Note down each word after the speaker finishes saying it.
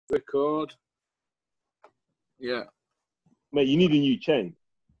Record. Yeah. Mate, you need a new chain.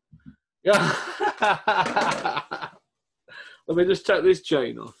 Yeah. Let me just take this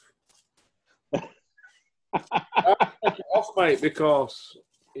chain off. I'll take it off, mate, because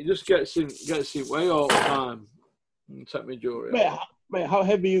it just gets in way all the time. Take my jewelry off. Mate, how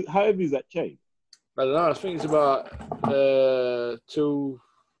heavy is that chain? I don't know. I think it's about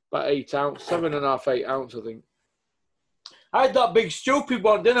 8 ounce, 7.5, 8 ounce, I think. I had that big stupid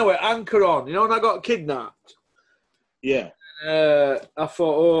one, didn't I, with anchor on, you know, when I got kidnapped. Yeah. I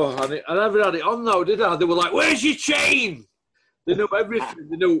thought, I never had it on though, did I? They were like, "Where's your chain?" They knew everything.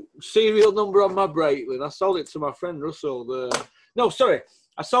 They knew serial number on my Breitling. I sold it to my friend Russell.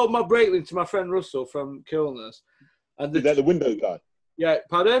 I sold my Breitling to my friend Russell from Kilners. And Is that the window guy? Yeah,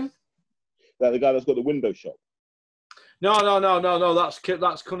 pardon? That the guy that's got the window shop? No. That's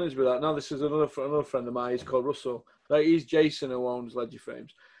Cunningsby. No, this is another friend of mine. He's called Russell. He's Jason, who owns Ledger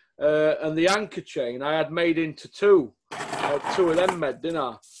Frames. And the anchor chain I had made into two. I had two of them made, didn't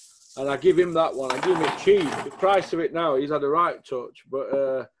I? And I give him that one. I give him it cheap. The price of it now, he's had a right touch.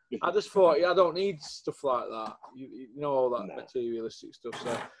 But I just thought, I don't need stuff like that. You know, all that materialistic stuff.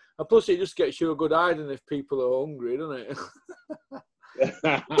 So, and plus, it just gets you a good hiding if people are hungry, doesn't it?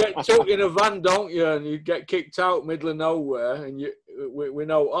 You get took in a van, don't you? And you get kicked out middle of nowhere, and we're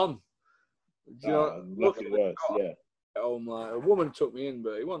not on. Do you know, nothing worse, yeah. Home, like, a woman took me in,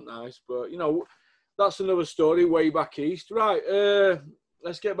 but it wasn't nice. But you know, that's another story way back east. Right,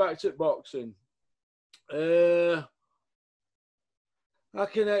 let's get back to boxing. I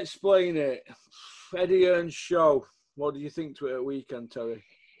can explain it. Eddie Earn's show. What do you think to it at weekend, Terry?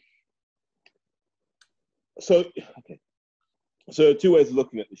 So two ways of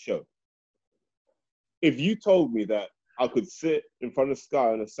looking at the show. If you told me that I could sit in front of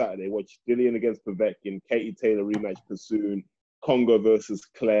Sky on a Saturday, watch Dillian against Povetkin, Katie Taylor rematch Pursoon, Congo versus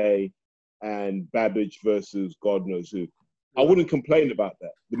Clay, and Babbage versus God knows who, I wouldn't complain about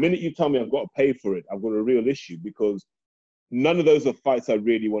that. The minute you tell me I've got to pay for it, I've got a real issue, because none of those are fights I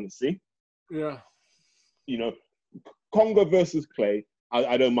really want to see. Yeah. You know, Congo versus Clay,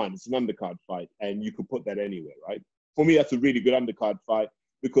 I don't mind. It's an undercard fight, and you could put that anywhere, right? For me, that's a really good undercard fight,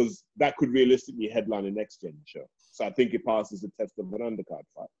 because that could realistically headline a next gen show. So I think it passes the test of an undercard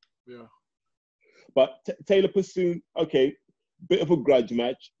fight. Yeah. But Taylor Pursoon, okay, bit of a grudge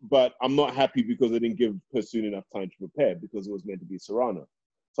match, but I'm not happy because I didn't give Pursoon enough time to prepare, because it was meant to be Serrano.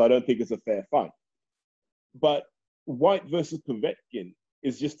 So I don't think it's a fair fight. But White versus Povetkin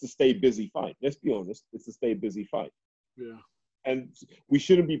is just a stay busy fight. Let's be honest, it's a stay busy fight. Yeah. And we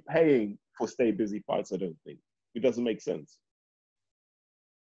shouldn't be paying for stay busy fights, I don't think. It doesn't make sense.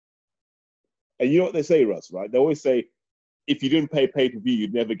 And you know what they say, Russ, right? They always say, if you didn't pay pay-per-view,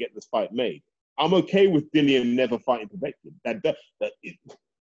 you'd never get this fight made. I'm okay with Dillian never fighting Povetkin.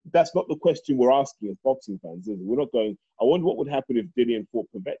 That's not the question we're asking as boxing fans, is it? We're not going, I wonder what would happen if Dillian fought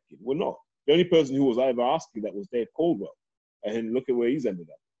Povetkin. We're not. The only person who was ever asking that was Dave Caldwell. And look at where he's ended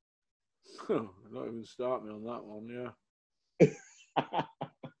up. Don't even start me on that one, yeah.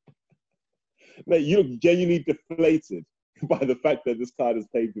 Mate, you look genuinely deflated by the fact that this card is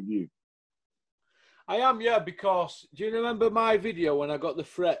pay-per-view. I am, yeah, because do you remember my video when I got the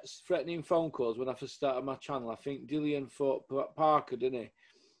threatening phone calls when I first started my channel? I think Dillian fought Parker, didn't he?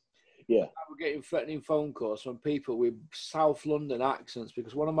 Yeah. I was getting threatening phone calls from people with South London accents,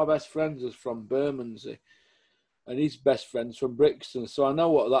 because one of my best friends is from Bermondsey and his best friend's from Brixton. So I know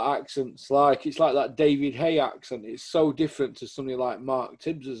what that accent's like. It's like that David Hay accent. It's so different to somebody like Mark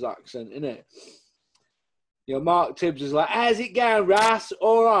Tibbs's accent, isn't it? You know, Mark Tibbs is like, how's it going, Ras?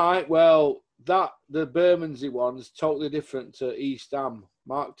 All right. Well, the Bermondsey one is totally different to East Ham.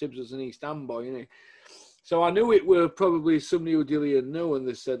 Mark Tibbs was an East Ham boy, isn't he? So I knew it were probably somebody who Dillian knew, and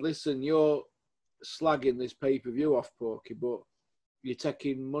they said, listen, you're slagging this pay-per-view off, Porky, but you're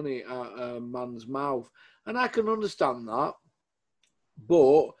taking money out of a man's mouth. And I can understand that.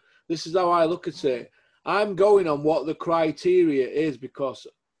 But this is how I look at it. I'm going on what the criteria is, because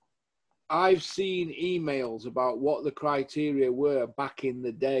I've seen emails about what the criteria were back in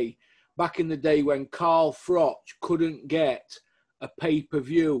the day. Back in the day when Carl Froch couldn't get a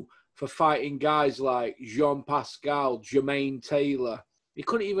pay-per-view for fighting guys like Jean Pascal, Jermaine Taylor. He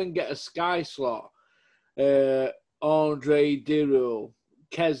couldn't even get a Sky slot. Andre Dirrell,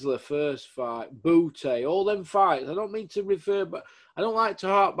 Kessler first fight, Bute, all them fights. I don't mean to refer, but I don't like to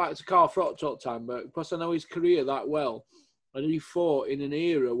hark back to Carl Froch all the time, but because I know his career that well, and he fought in an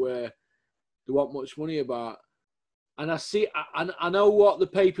era where there wasn't much money about. And I know what the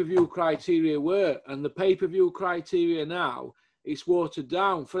pay-per-view criteria were, and the pay-per-view criteria now, it's watered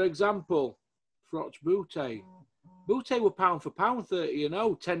down. For example, Froch Bute. Bute were pound for pound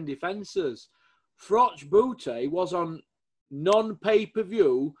 30-0, 10 defences. Froch Bute was on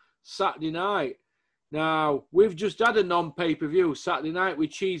non-pay-per-view Saturday night. Now, we've just had a non-pay-per-view Saturday night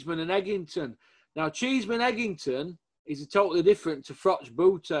with Cheeseman and Eggington. Now, Cheeseman Eggington is totally different to Froch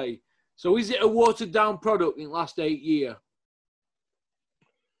Bute. So is it a watered-down product in the last 8 years?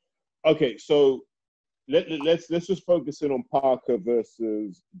 Okay, so let's just focus in on Parker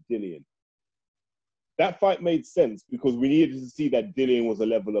versus Dillian. That fight made sense because we needed to see that Dillian was a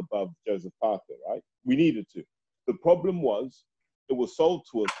level above Joseph Parker, right? We needed to. The problem was, it was sold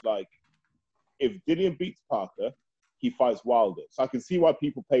to us like, if Dillian beats Parker, he fights Wilder. So I can see why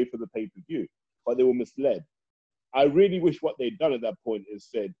people pay for the pay-per-view, but they were misled. I really wish what they'd done at that point is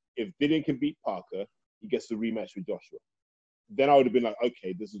said, if Dillian can beat Parker, he gets the rematch with Joshua. Then I would have been like,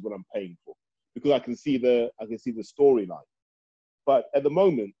 okay, this is what I'm paying for, because I can see the storyline. But at the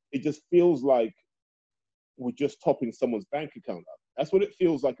moment, it just feels like we're just topping someone's bank account up. That's what it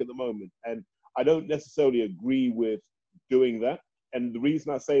feels like at the moment, and I don't necessarily agree with doing that. And the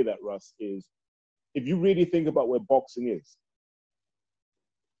reason I say that, Russ, is if you really think about where boxing is,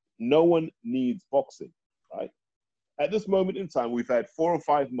 no one needs boxing, right? At this moment in time, we've had 4 or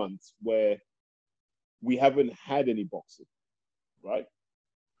 5 months where we haven't had any boxing, right?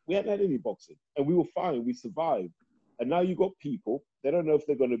 We haven't had any boxing, and we were fine. We survived. And now you've got people, they don't know if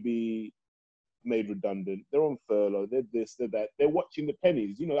they're going to be made redundant. They're on furlough. They're this, they're that. They're watching the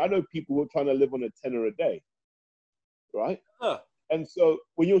pennies. You know, I know people who are trying to live on a tenner a day, right? And so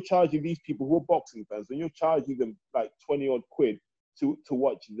when you're charging these people who are boxing fans, when you're charging them like 20 odd quid to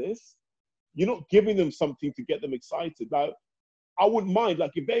watch this, you're not giving them something to get them excited. Now, I wouldn't mind,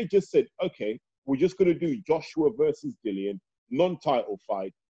 like, if they just said, okay, we're just going to do Joshua versus Dillian, non-title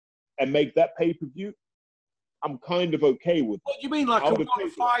fight, and make that pay-per-view, I'm kind of okay with it. What do you mean, like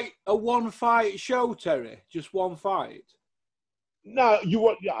a one-fight show, Terry? Just one fight? No,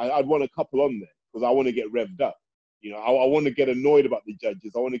 I'd want a couple on there because I want to get revved up. You know, I want to get annoyed about the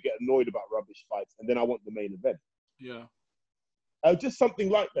judges. I want to get annoyed about rubbish fights, and then I want the main event. Yeah. Just something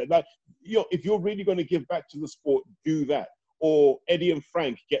like that. Like, you know, if you're really going to give back to the sport, do that. Or Eddie and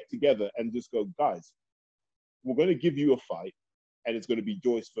Frank get together and just go, guys, we're going to give you a fight, and it's going to be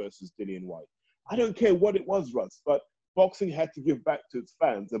Joyce versus Dillian White. I don't care what it was, Russ, but boxing had to give back to its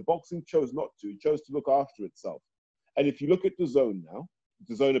fans, and boxing chose not to. It chose to look after itself. And if you look at DAZN now,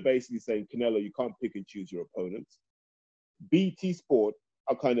 DAZN are basically saying, Canelo, you can't pick and choose your opponents. BT Sport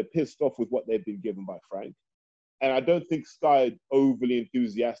are kind of pissed off with what they've been given by Frank. And I don't think Sky are overly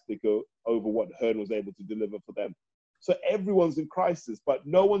enthusiastic over what Hearn was able to deliver for them. So everyone's in crisis, but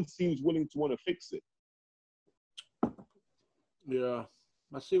no one seems willing to want to fix it. Yeah,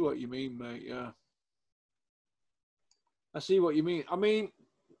 I see what you mean, mate, yeah. I see what you mean. I mean,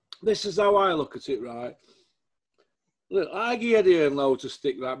 this is how I look at it, right? Look, I give Eddie Hearn loads of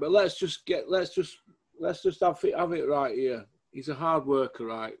stick, right? But let's just have it right here. He's a hard worker,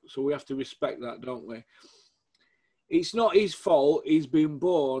 right? So we have to respect that, don't we? It's not his fault. He's been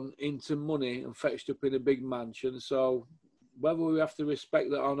born into money and fetched up in a big mansion. So whether we have to respect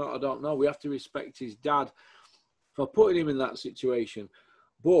that or not, I don't know. We have to respect his dad for putting him in that situation.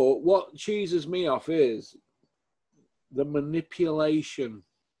 But what cheeses me off is the manipulation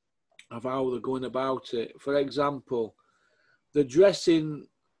of how they're going about it. For example, the dressing,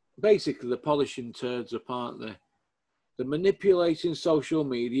 basically the polishing turds up, aren't they? They're manipulating social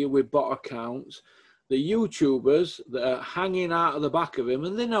media with bot accounts. The YouTubers that are hanging out of the back of him,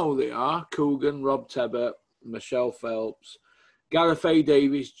 and they know they are, Coogan, Rob Tebbert, Michelle Phelps, Gareth A.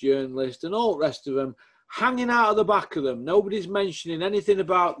 Davies, journalist, and all the rest of them, hanging out of the back of them. Nobody's mentioning anything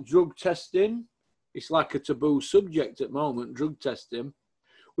about drug testing. It's like a taboo subject at the moment, drug testing.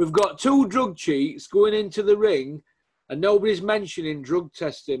 We've got 2 drug cheats going into the ring, and nobody's mentioning drug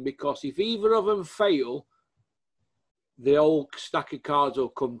testing, because if either of them fail, the whole stack of cards will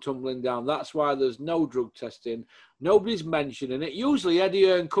come tumbling down. That's why there's no drug testing. Nobody's mentioning it. Usually Eddie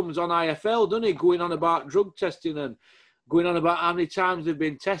Hearn comes on IFL, doesn't he, going on about drug testing and going on about how many times they've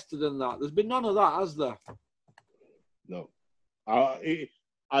been tested and that. There's been none of that, has there? No.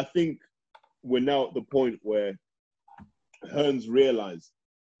 I think we're now at the point where Hearn's realized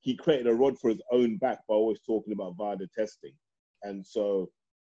he created a rod for his own back by always talking about VADA testing. And so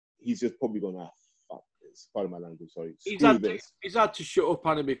he's just probably going to, pardon my language, sorry. He's had to shut up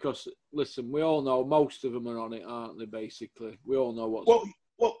on it because, listen, we all know most of them are on it, aren't they, basically? We all know what's...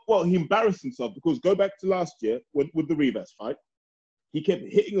 Well, he embarrassed himself because go back to last year with the Rivas fight, he kept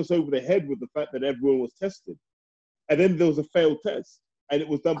hitting us over the head with the fact that everyone was tested. And then there was a failed test, and it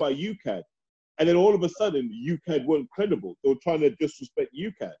was done by UCAD. And then all of a sudden, UCAD weren't credible. They were trying to disrespect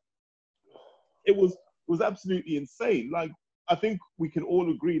UCAD. It was was absolutely insane. Like, I think we can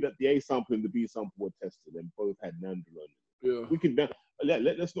all agree that the A sample and the B sample were tested and both had nandrolone. Yeah. We can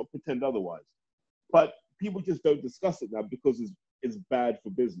let's not pretend otherwise. But people just don't discuss it now because it's bad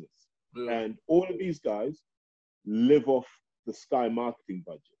for business. Yeah. And all of these guys live off the Sky marketing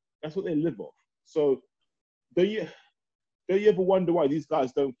budget. That's what they live off. So don't you ever wonder why these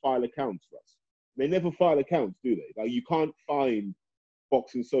guys don't file accounts, Russ? They never file accounts, do they? Like, you can't find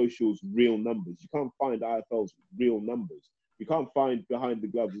Boxing Social's real numbers. You can't find IFL's real numbers. You can't find Behind the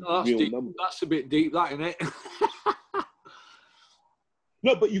Gloves' real deep. numbers. That's a bit deep, that, isn't it?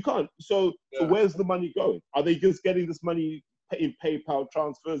 No, but you can't. So where's the money going? Are they just getting this money in PayPal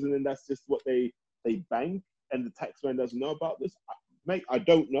transfers and then that's just what they bank and the taxman doesn't know about this? Mate, I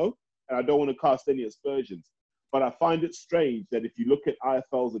don't know. And I don't want to cast any aspersions. But I find it strange that if you look at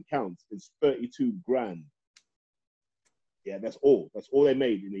IFL's accounts, it's 32 grand. Yeah, that's all. That's all they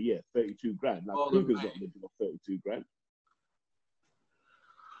made in a year, 32 grand. Now, Kruger's not living off 32 grand.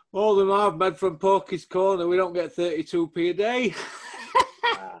 All them I've made from Porky's Corner, we don't get 32p a day.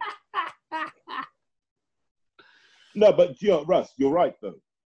 No, but Russ, you're right, though.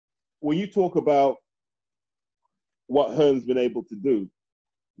 When you talk about what Hearn's been able to do,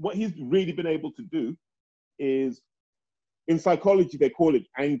 what he's really been able to do is, in psychology, they call it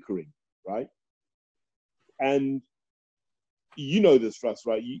anchoring, right? And you know this, Russ,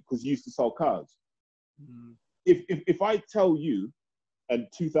 right? Because you used to sell cars. Mm. If I tell you a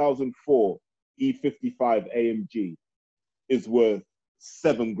 2004 E55 AMG is worth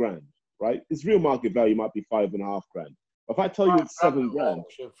 $7 grand, right? Its real market value might be $5.5 grand. If I tell you it's $7 grand,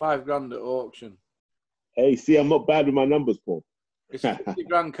 $5 grand at auction. Hey, see, I'm not bad with my numbers, Paul. It's a 50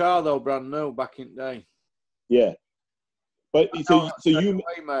 grand car though, brand new, back in the day. Yeah, but so you,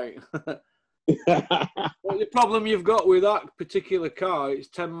 away, mate. Well, the problem you've got with that particular car, it's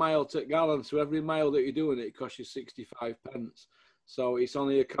 10 miles to gallon, so every mile that you're doing it costs you 65 pence. So it's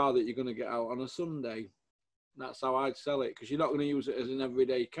only a car that you're going to get out on a Sunday. That's how I'd sell it, because you're not going to use it as an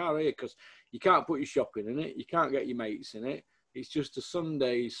everyday car here, because you can't put your shopping in it, you can't get your mates in it. It's just a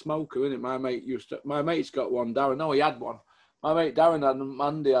Sunday smoker, isn't it? My mate's got one, Darren. No, he had one. My mate Darren had, and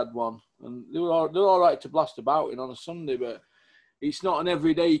Andy had one, and they're all right to blast about in on a Sunday, but it's not an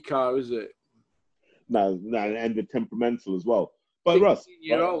everyday car, is it? No, and the temperamental as well. But Russ,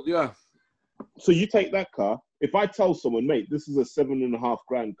 old, yeah. So you take that car. If I tell someone, mate, this is a $7.5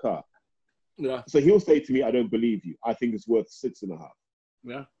 grand car, yeah. So he'll say to me, I don't believe you. I think it's worth 6.5.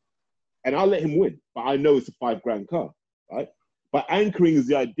 Yeah. And I'll let him win, but I know it's a $5 grand car, right? But anchoring is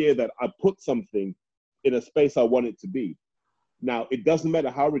the idea that I put something in a space I want it to be. Now, it doesn't matter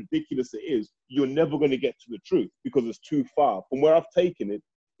how ridiculous it is, you're never going to get to the truth because it's too far. From where I've taken it,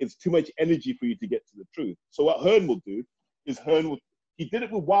 it's too much energy for you to get to the truth. So what Hearn will do is he did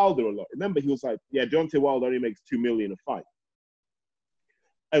it with Wilder a lot. Remember, he was like, yeah, Deontay Wilder only makes $2 million a fight.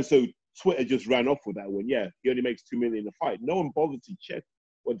 And so Twitter just ran off with that one. Yeah, he only makes $2 million a fight. No one bothered to check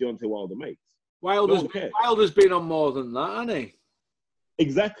what Deontay Wilder makes. Wilder's been on more than that, hasn't he?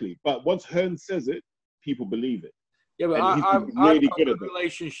 Exactly. But once Hearn says it, people believe it. Yeah, but I've got a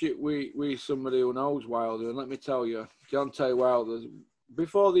relationship with somebody who knows Wilder, and let me tell you, Deontay Wilder,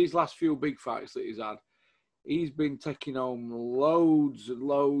 before these last few big fights that he's had, he's been taking home loads and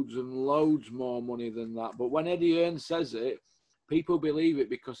loads and loads more money than that. But when Eddie Hearn says it, people believe it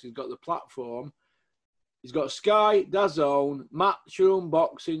because he's got the platform. He's got Sky, DAZN, Matchroom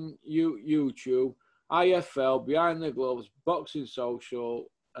Boxing, YouTube, IFL, Behind the Gloves, Boxing Social,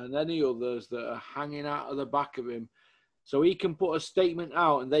 and any others that are hanging out of the back of him. So he can put a statement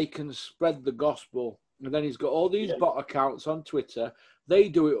out and they can spread the gospel. And then he's got all these bot accounts on Twitter. They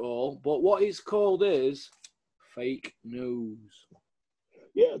do it all. But what it's called is fake news.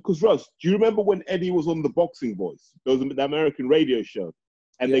 Yeah, because Russ, do you remember when Eddie was on The Boxing Voice? There was the American radio show.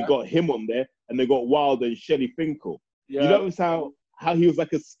 And they got him on there and they got Wilder and Shelley Finkel. Yeah. You notice how he was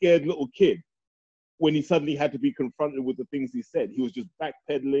like a scared little kid when he suddenly had to be confronted with the things he said. He was just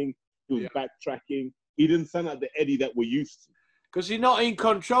backpedaling. He was backtracking. He didn't sound like the Eddie that we're used to. Because he's not in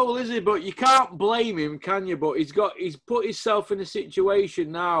control, is he? But you can't blame him, can you? But he's put himself in a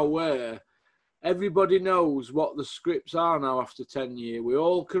situation now where everybody knows what the scripts are now after 10 years. We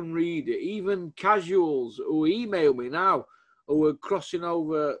all can read it. Even casuals who email me now, who are crossing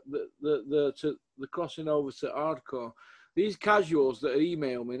over crossing over to hardcore. These casuals that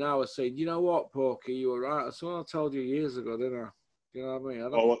email me now are saying, you know what, Porky, you were right. That's what I told you years ago, didn't I? You know what I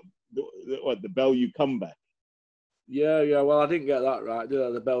mean? What, the Bellew comeback? Yeah. Well, I didn't get that right, did I?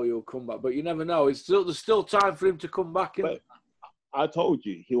 The Bellew comeback. But you never know. There's still time for him to come back. But I told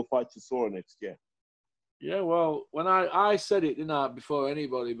you, he'll fight Chisora next year. Yeah, well, when I said it, didn't I, before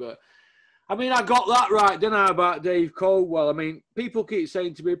anybody, but I mean, I got that right, didn't I, about Dave Coldwell? I mean, people keep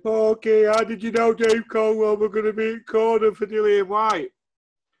saying to me, Porky, how did you know Dave Coldwell were going to beat Corden for Dillian White?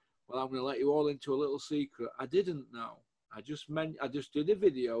 Well, I'm going to let you all into a little secret. I didn't know. I just did a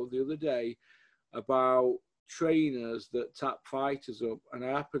video the other day about trainers that tap fighters up, and I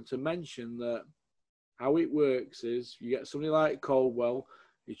happened to mention that how it works is you get somebody like Coldwell,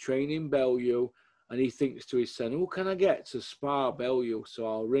 you train in Bellew, and he thinks to his son, who can I get to spar Bellew? So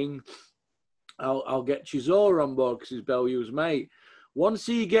I'll get Chisora on board because he's Bellew's mate. Once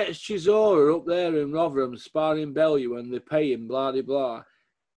he gets Chisora up there in Rotherham sparring Bellew and they pay him, blah, blah, blah,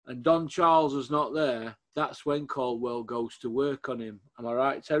 and Don Charles is not there, that's when Caldwell goes to work on him. Am I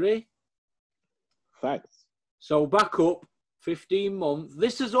right, Terry? Facts. So back up 15 months.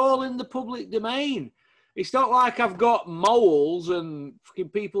 This is all in the public domain. It's not like I've got moles and fucking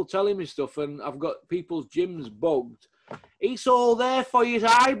people telling me stuff and I've got people's gyms bugged. It's all there for your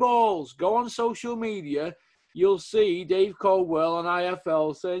eyeballs. Go on social media. You'll see Dave Coldwell on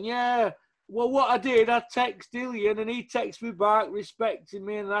IFL saying, yeah, well, what I did, I text Dillian and he texted me back, respecting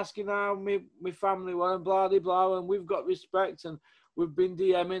me and asking how my family were and blah, blah, blah. And we've got respect and we've been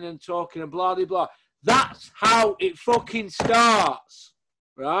DMing and talking and blah, blah, blah. That's how it fucking starts,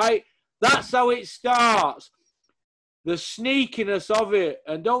 right? That's how it starts. The sneakiness of it.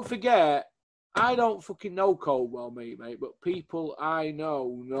 And don't forget, I don't fucking know Coldwell, mate, but people I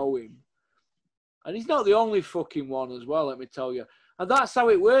know him. And he's not the only fucking one as well, let me tell you. And that's how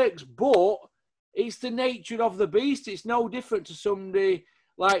it works. But it's the nature of the beast. It's no different to somebody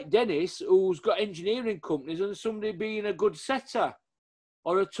like Dennis, who's got engineering companies, and somebody being a good setter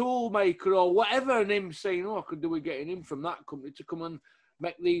or a tool maker or whatever, and him saying, oh, I could do with getting him from that company to come and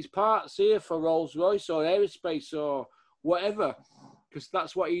make these parts here for Rolls-Royce or aerospace or whatever. Because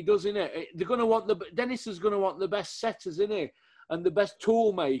that's what he does, innit? They're going to want Dennis is going to want the best setters, innit? And the best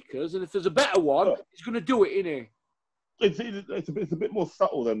tool makers. And if there's a better one, he's going to do it, innit? It's a bit more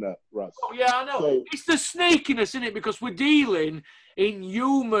subtle than that, Russ. Oh, yeah, I know. So, it's the sneakiness, innit? Because we're dealing in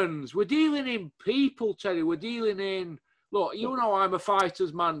humans. We're dealing in people, Terry. We're dealing in... Look, you know I'm a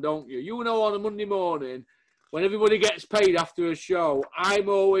fighter's man, don't you? You know on a Monday morning, when everybody gets paid after a show, I'm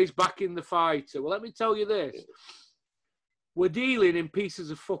always backing the fighter. Well, let me tell you this. We're dealing in pieces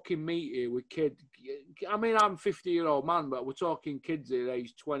of fucking meat here with kids. I mean, I'm a 50-year-old man, but we're talking kids here,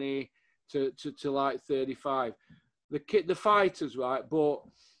 age 20 to like 35. The fighters, right? But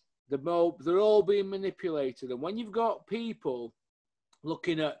they're all being manipulated. And when you've got people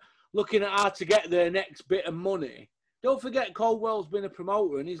looking at how to get their next bit of money, don't forget Coldwell's been a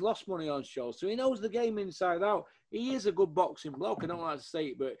promoter and he's lost money on shows, so he knows the game inside out. He is a good boxing bloke. I don't like to say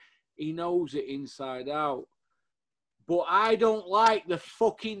it, but he knows it inside out. But I don't like the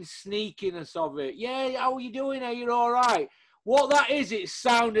fucking sneakiness of it. Yeah, how are you doing? Are you all right? What that is, it's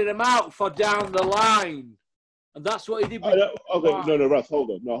sounding him out for down the line. And that's what he did. Okay, no, Russ, hold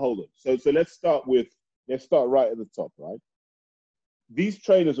on. So let's start right at the top, right? These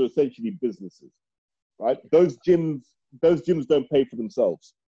trainers are essentially businesses, right? Those gyms don't pay for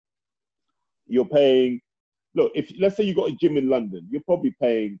themselves. You're paying, look, let's say you got a gym in London, you're probably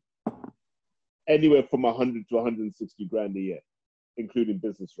paying anywhere from 100 to 160 grand a year, including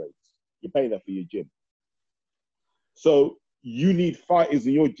business rates. You're paying that for your gym. So you need fighters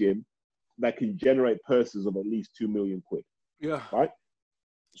in your gym that can generate purses of at least 2 million quid. Yeah. Right?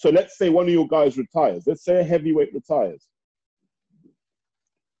 So let's say one of your guys retires. Let's say a heavyweight retires.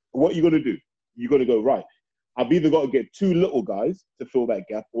 What are you going to do? You're going to go, right, I've either got to get 2 little guys to fill that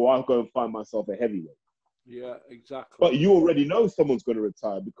gap, or I'll go and find myself a heavyweight. Yeah, exactly. But you already know someone's going to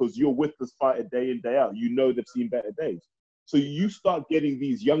retire because you're with this fighter day in, day out. You know they've seen better days. So you start getting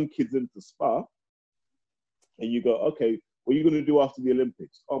these young kids into spar, and you go, okay, what are you going to do after the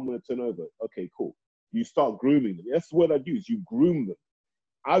Olympics? Oh, I'm going to turn over. Okay, cool. You start grooming them. That's the word I'd use. You groom them.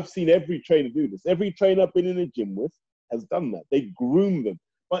 I've seen every trainer do this. Every trainer I've been in a gym with has done that. They groom them.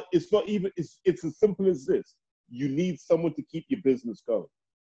 But it's not even, it's as simple as this. You need someone to keep your business going.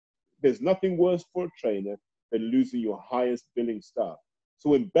 There's nothing worse for a trainer than losing your highest billing staff.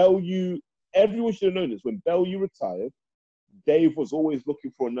 So when Bellew, everyone should have known this, when Bellew retired, Dave was always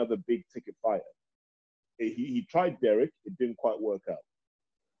looking for another big ticket fighter. He tried Derek, it didn't quite work out.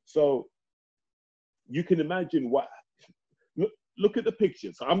 So you can imagine look at the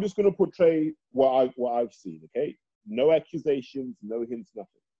pictures. So I'm just going to portray what I've seen, okay? No accusations, no hints, nothing.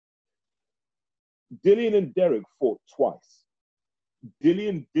 Dillian and Derek fought twice.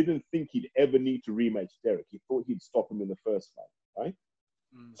 Dillian didn't think he'd ever need to rematch Derek. He thought he'd stop him in the first fight, right?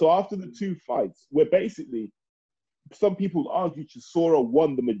 So after the 2 fights, where basically some people argue Chisora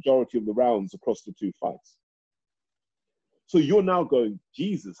won the majority of the rounds across the 2 fights. So you're now going,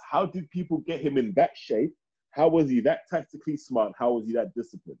 Jesus, how did people get him in that shape? How was he that tactically smart? How was he that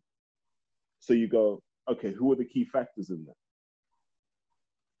disciplined? So you go, okay, who are the key factors in that?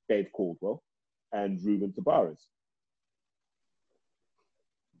 Dave Caldwell and Ruben Tabares.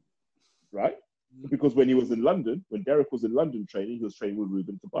 Right? Because when he was in London, when Derek was in London training, he was training with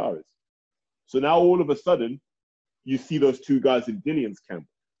Ruben Tabares. So now all of a sudden, you see those two guys in Dillian's camp.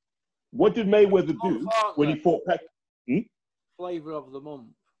 What did Mayweather do when he fought Pacquiao? Flavor of the month.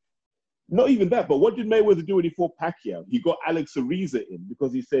 Not even that, but what did Mayweather do when he fought Pacquiao? He got Alex Ariza in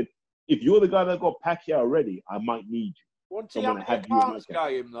because he said, if you're the guy that got Pacquiao already, I might need you. Once he had Khan's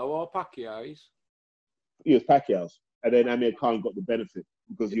guy him though, or Pacquiao's? He was Pacquiao's. And then Amir Khan got the benefit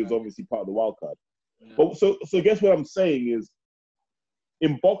because he was obviously part of the wild card. Yeah. But so guess what I'm saying is,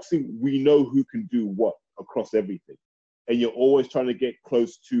 in boxing, we know who can do what across everything. And you're always trying to get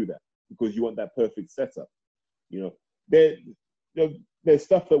close to that because you want that perfect setup. You know, there's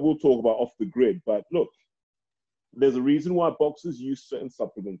stuff that we'll talk about off the grid, but look, there's a reason why boxers use certain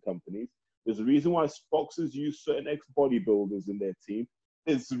supplement companies. There's a reason why boxers use certain ex-bodybuilders in their team.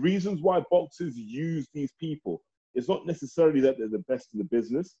 There's reasons why boxers use these people. It's not necessarily that they're the best in the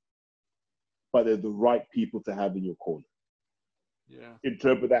business, but they're the right people to have in your corner. Yeah.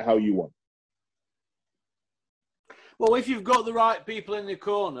 Interpret that how you want. Well, if you've got the right people in the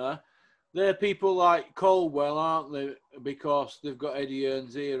corner, they're people like Caldwell, aren't they? Because they've got Eddie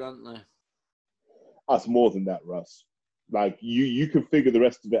Earns here, aren't they? That's more than that, Russ. Like, you can figure the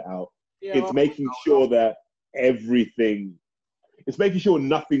rest of it out. Yeah, it's making sure that everything, it's making sure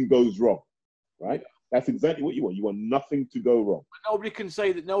nothing goes wrong, right? That's exactly what you want. You want nothing to go wrong. But nobody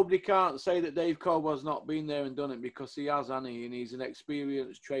can't say that Dave Caldwell's not been there and done it, because he has, hasn't he? And he's an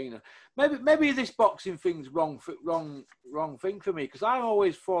experienced trainer. Maybe this boxing thing's wrong thing for me, because I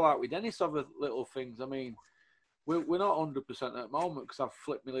always fall out with Dennis over little things. I mean, we're not 100% at the moment because I've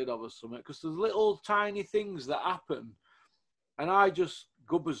flipped my lid over something, because there's little tiny things that happen and I just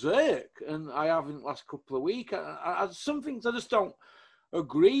go berserk, and I have in the last couple of weeks. Some things I just don't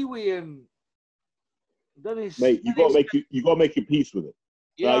agree with, and Dennis, mate, you gotta make your peace with it.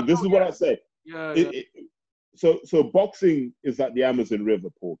 Yeah, like, this is what I say. Yeah, So boxing is like the Amazon River,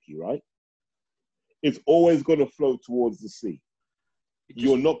 Porky, right? It's always gonna flow towards the sea.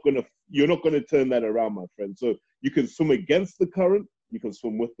 You're not gonna turn that around, my friend. So you can swim against the current, you can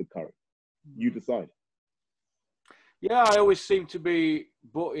swim with the current. You decide. Yeah, I always seem to be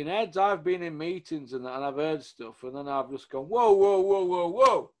butting heads. I've been in meetings and I've heard stuff, and then I've just gone,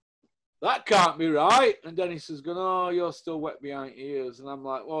 whoa. That can't be right. And Dennis has gone, oh, you're still wet behind your ears. And I'm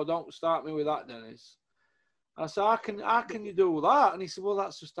like, well, don't start me with that, Dennis. I said, how can you do that? And he said, well,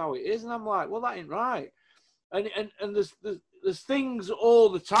 that's just how it is. And I'm like, well, that ain't right. And there's things all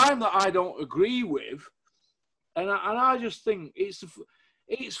the time that I don't agree with. And I just think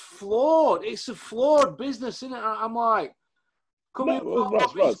it's flawed. It's a flawed business, isn't it? I'm like,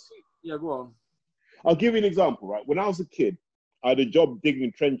 Russ. Yeah, go on. I'll give you an example, right? When I was a kid, I had a job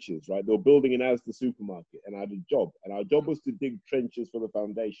digging trenches, right? They were building an Asda supermarket, and I had a job. And our job was to dig trenches for the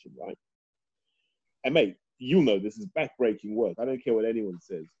foundation, right? And mate, you know this is backbreaking work. I don't care what anyone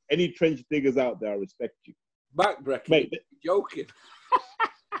says. Any trench diggers out there, I respect you. Backbreaking? Mate, joking.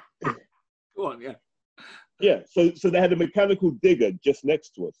 Go on, yeah. Yeah, so they had a mechanical digger just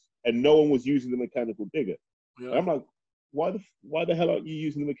next to us, and no one was using the mechanical digger. Yeah. And I'm like, why the hell aren't you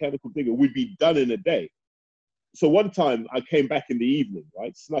using the mechanical digger? We'd be done in a day. So one time I came back in the evening,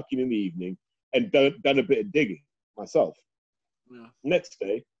 right? Snuck in the evening and done a bit of digging myself. Yeah. Next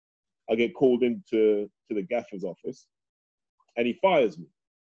day, I get called into the gaffer's office, and he fires me.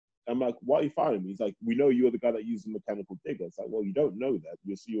 I'm like, why are you firing me? He's like, we know you're the guy that uses the mechanical digger. It's like, well, you don't know that.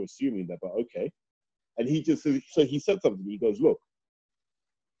 You're assuming that, but okay. And he just said something to me. He goes, look,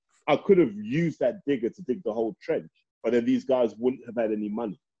 I could have used that digger to dig the whole trench, but then these guys wouldn't have had any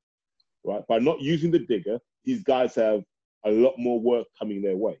money, right? By not using the digger, these guys have a lot more work coming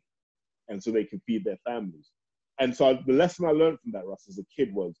their way, and so they can feed their families. And so the lesson I learned from that, Russ, as a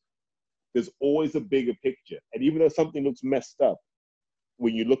kid was there's always a bigger picture. And even though something looks messed up,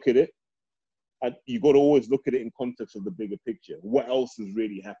 when you look at it, and you got to always look at it in context of the bigger picture. What else is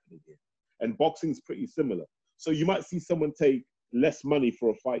really happening here? And boxing is pretty similar. So you might see someone take less money for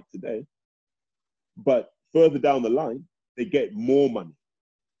a fight today, but further down the line, they get more money.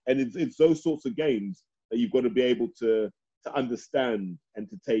 And it's those sorts of games that you've got to be able to understand and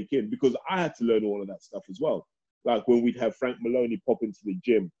to take in, because I had to learn all of that stuff as well. Like when we'd have Frank Maloney pop into the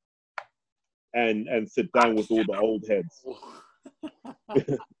gym and sit down with all the old heads.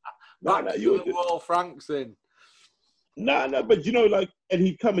 Wall Frank's in. No, but you know, like, and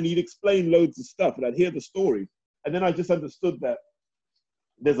he'd come and he'd explain loads of stuff, and I'd hear the story, And then I just understood that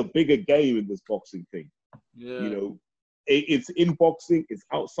there's a bigger game in this boxing thing. Yeah. You know, it's in boxing, it's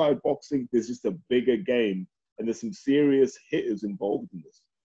outside boxing. There's just a bigger game, and there's some serious hitters involved in this.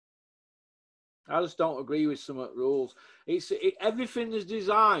 I just don't agree with some of the rules. Everything is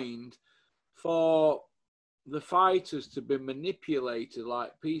designed for the fighters to be manipulated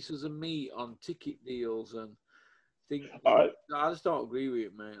like pieces of meat on ticket deals and things. All right. I just don't agree with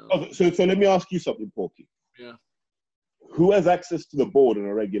it, mate. Okay, so let me ask you something, Porky. Yeah. Who has access to the board on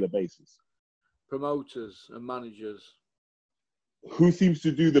a regular basis? Promoters and managers. Who seems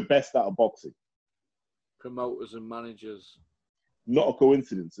to do the best out of boxing? Promoters and managers. Not a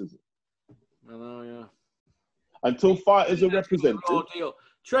coincidence, is it? I know, yeah. Until fighters are represented.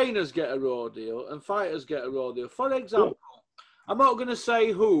 Trainers get a raw deal and fighters get a raw deal. For example, I'm not going to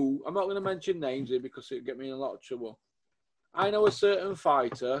say who, I'm not going to mention names here because it would get me in a lot of trouble. I know a certain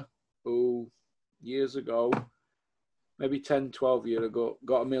fighter who, years ago, maybe 10, 12 years ago,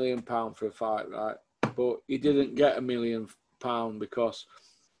 got £1 million for a fight, right? But he didn't get £1 million because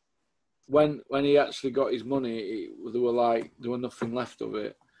when he actually got his money, there were nothing left of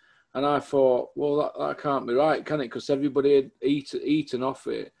it. And I thought, well, that can't be right, can it? Because everybody had eaten off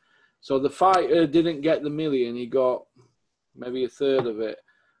it. So the fighter didn't get the $1 million, he got maybe a third of it.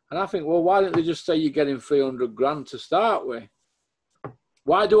 And I think, well, why don't they just say you're getting 300 grand to start with?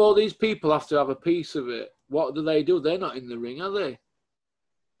 Why do all these people have to have a piece of it? What do? They're not in the ring, are they?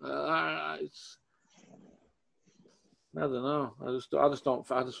 I don't know. I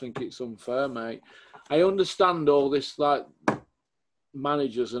just think it's unfair, mate. I understand all this, like,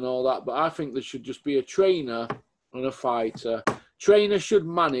 managers and all that, but I think there should just be a trainer and a fighter. Trainer should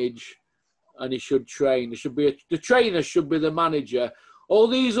manage and he should train. The trainer should be the manager. All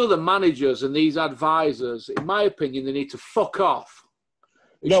these other managers and these advisors, in my opinion, they need to fuck off.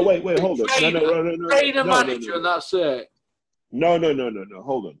 No, wait, hold on. No. Trainer, manager, and that's it. No.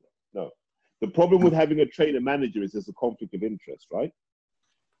 Hold on. No. The problem with having a trainer manager is there's a conflict of interest, right?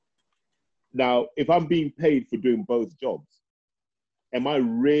 Now, if I'm being paid for doing both jobs, am I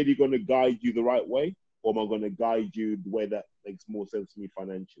really going to guide you the right way? Or am I going to guide you the way that makes more sense to me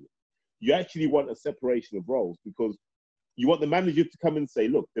financially? You actually want a separation of roles because you want the manager to come and say,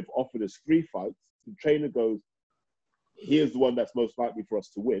 look, they've offered us 3 fights. The trainer goes, here's the one that's most likely for us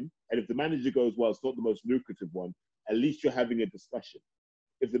to win. And if the manager goes, well, it's not the most lucrative one, at least you're having a discussion.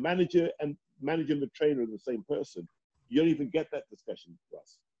 If the manager and the trainer are the same person, you don't even get that discussion for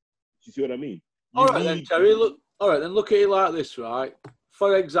us. Do you see what I mean? All right, then, Terry, look at it like this, right?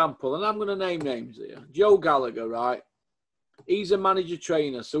 For example, and I'm going to name names here. Joe Gallagher, right? He's a manager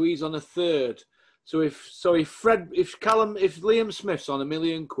trainer, so he's on a third. So if Liam Smith's on £1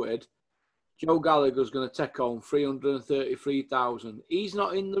 million, Joe Gallagher's going to take home 333,000. He's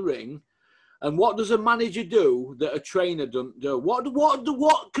not in the ring. And what does a manager do that a trainer doesn't do?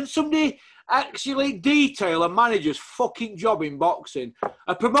 What can somebody actually detail a manager's fucking job in boxing?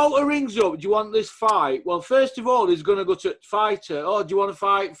 A promoter rings up, do you want this fight? Well, first of all, he's going to go to fighter. Oh, do you want to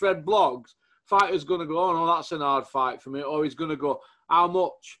fight Fred Bloggs? Fighter's going to go, oh, no, that's an hard fight for me. Or he's going to go, how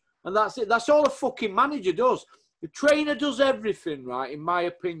much? And that's it. That's all a fucking manager does. The trainer does everything, right, in my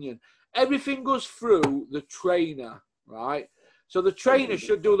opinion. Everything goes through the trainer, right? So the trainer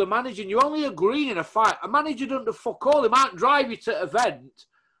should do the managing. You only agree in a fight. A manager doesn't do fuck all. He might drive you to an event.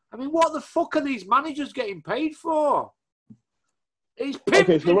 I mean, what the fuck are these managers getting paid for? He's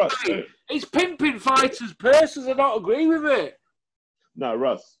pimping, he's pimping fighters' purses. I don't agree with it. No,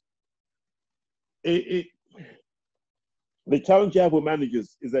 Russ. The challenge you have with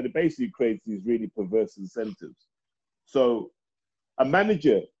managers is that it basically creates these really perverse incentives. So a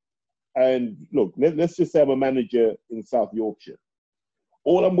manager, and look, let's just say I'm a manager in South Yorkshire.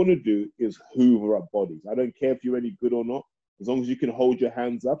 All I'm going to do is hoover up bodies. I don't care if you're any good or not, as long as you can hold your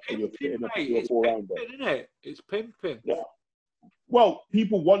hands up and you're fitting up to a 4-rounder. It's pimping, isn't it? It's pimping. Yeah. Well,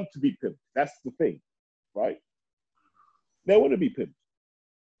 people want to be pimped. That's the thing, right? They want to be pimped.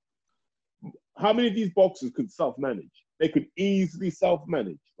 How many of these boxers could self-manage? They could easily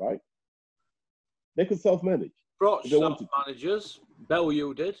self-manage, right? They could self-manage. Brought self-managers.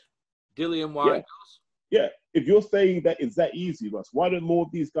 Bellew did. Dillian White does. Yeah. If you're saying that it's that easy, Russ, why don't more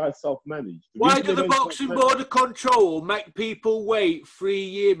of these guys self-manage? Why do the Boxing Board of Control make people wait 3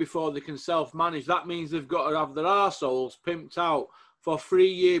 years before they can self-manage? That means they've got to have their arseholes pimped out for 3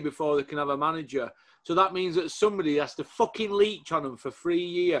 years before they can have a manager. So that means that somebody has to fucking leech on them for 3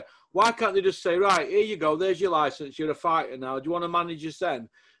 years. Why can't they just say, right, here you go, there's your license, you're a fighter now, do you want to manage us then?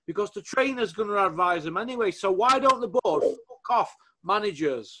 Because the trainer's going to advise them anyway. So why don't the board fuck off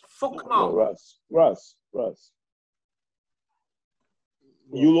managers? Fuck them off. Russ.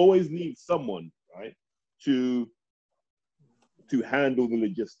 You'll always need someone, right, to handle the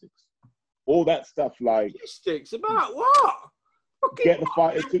logistics. All that stuff like logistics about what? Get the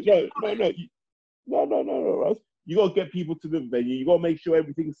fighters to no, Russ. You gotta get people to the venue. You gotta make sure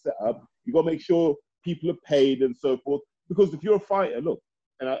everything's set up. You gotta make sure people are paid and so forth. Because if you're a fighter, look,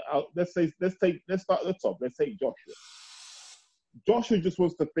 and let's start at the top. Let's take Joshua. Joshua just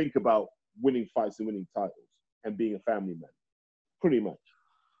wants to think about winning fights and winning titles and being a family man, pretty much.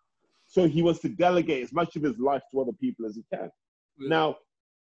 So he wants to delegate as much of his life to other people as he can. Yeah. Now,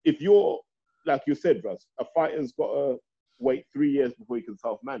 if you're, like you said, Russ, a fighter's got to wait 3 years before he can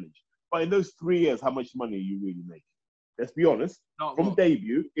self-manage. But in those 3 years, how much money are you really making? Let's be honest. From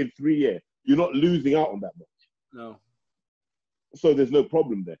debut, in 3 years, you're not losing out on that much. No. So there's no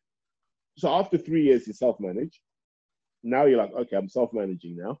problem there. So after 3 years, you self-manage. Now you're like, okay, I'm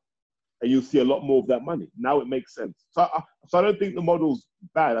self-managing now. And you'll see a lot more of that money. Now it makes sense. So I don't think the model's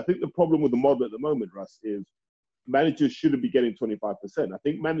bad. I think the problem with the model at the moment, Russ, is managers shouldn't be getting 25%. I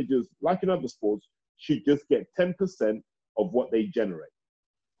think managers, like in other sports, should just get 10% of what they generate.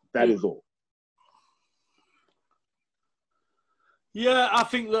 That is all. Yeah, I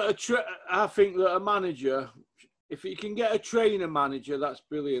think that a manager, if you can get a trainer manager, that's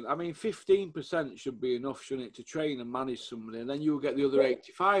brilliant. I mean, 15% should be enough, shouldn't it, to train and manage somebody, and then you'll get the other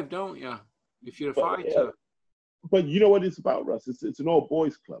 85, don't you? If you're a fighter. Yeah. But you know what it's about, Russ? It's an all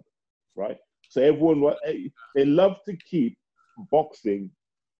boys club, right? So everyone, they love to keep boxing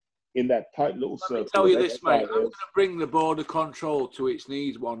in that tight little circle. Let me tell you this, mate. I'm going to bring the border control to its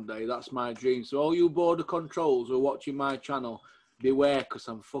knees one day. That's my dream. So all you border controls who are watching my channel, beware, because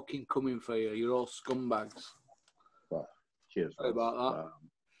I'm fucking coming for you. You're all scumbags. Well, cheers. Sorry about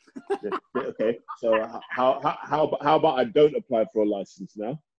that. Okay. So how about I don't apply for a license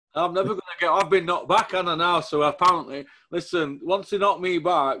now? I'm never going to get. I've been knocked back, Anna, now. So apparently, listen. Once they knocked me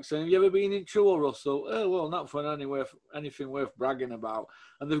back, saying, "Have you ever been in trouble, Russell?" Oh, well, not for anything worth bragging about.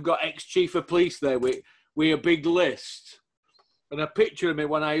 And they've got ex-chief of police there with a big list and a picture of me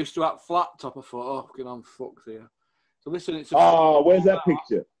when I used to act flat top. I thought, oh, fucking, I'm fucked here. So listen, it's. Where's that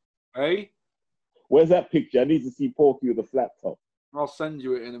picture? Hey, where's that picture? I need to see Porky with a flat top. I'll send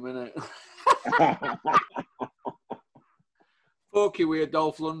you it in a minute. Porky with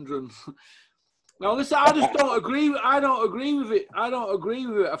Dolph Lundgren. Now, listen, I just don't agree. I don't agree with it.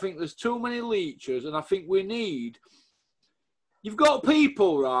 I think there's too many leechers, and I think we need. You've got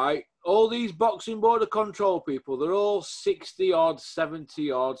people, right? All these boxing border control people. They're all 60 odd,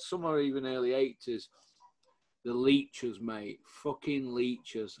 70 odd. Some are even early 80s. The leechers, mate. Fucking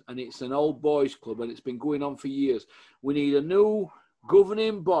leechers. And it's an old boys club, and it's been going on for years. We need a new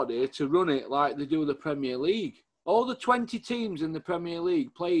governing body to run it like they do the Premier League. All the 20 teams in the Premier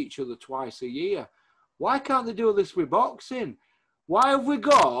League play each other twice a year. Why can't they do this with boxing? Why have we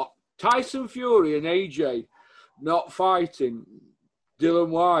got Tyson Fury and AJ not fighting? Dylan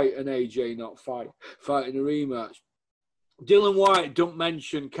White and AJ not fighting a rematch. Dylan White don't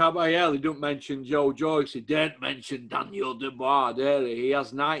mention Caballero, he don't mention Joe Joyce, he don't mention Daniel Dubois, there he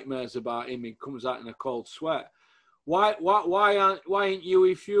has nightmares about him, he comes out in a cold sweat. Why ain't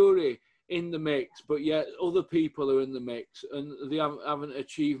Hughie Fury in the mix, but yet other people are in the mix and they haven't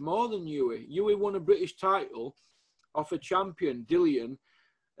achieved more than Hughie. Hughie won a British title off a champion, Dillian,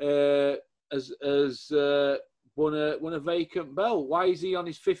 as won a vacant belt. Why is he on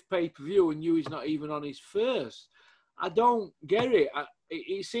his 5th pay-per-view and Hughie's not even on his 1st? I don't get it.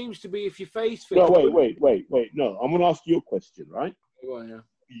 It seems to be if you face... No, wait. No, I'm going to ask you a question, right? Go on, yeah.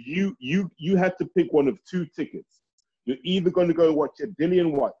 You had to pick one of 2 tickets. You're either going to go and watch a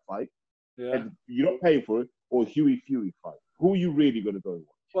Dillian White fight, and you're not paying for it, or Hughie Fury fight. Who are you really going to go and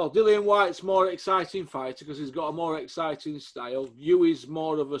watch? Well, Dillian White's more exciting fighter because he's got a more exciting style. Hughie's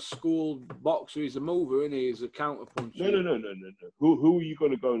more of a school boxer. He's a mover, isn't he? He's a counterpuncher. No. Who are you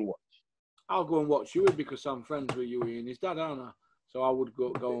going to go and watch? I'll go and watch Hughie because I'm friends with Hughie and his dad, aren't I? So I would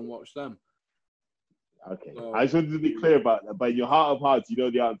go and watch them. Okay. So, I just wanted to be clear about that. But in your heart of hearts, you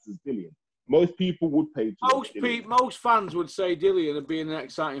know the answer is Dillian. Most people would pay to most fans would say Dillian would be in an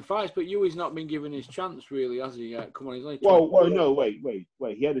exciting fight, but Hughie's not been given his chance, really, has he? Yet? Come on, he's only... No, wait.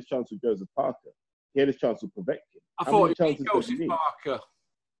 He had his chance with Joseph Parker. He had his chance with Povetkin. I thought he beat Joseph Parker.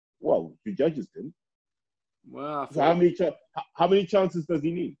 Well, the judges didn't. Well, so how many chances does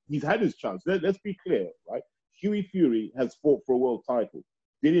he need? He's had his chance. Let's be clear, right? Hughie Fury has fought for a world title.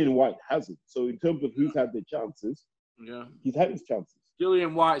 Dillian White hasn't. So in terms of who's had the chances, he's had his chances.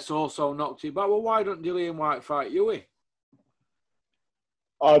 Dillian White's also knocked it back. Well, why don't Dillian White fight Hughie?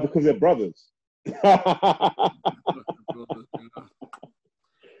 Because they're brothers.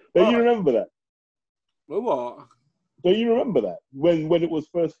 Don't you remember that? Well, what? Don't you remember that? When it was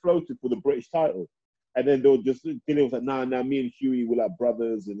first floated for the British title, And then they'll just, Dillian was like, nah, me and Huey were like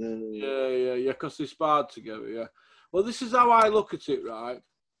brothers. And Yeah, because they sparred together, yeah. Well, this is how I look at it, right?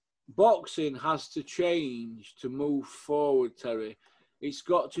 Boxing has to change to move forward, Terry. It's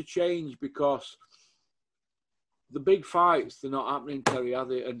got to change because the big fights, they're not happening, Terry, are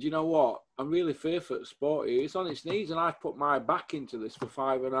they? And you know what? I'm really fearful of sport here. It's on its knees, and I've put my back into this for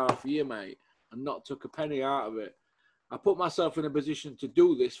 5.5 years, mate, and not took a penny out of it. I put myself in a position to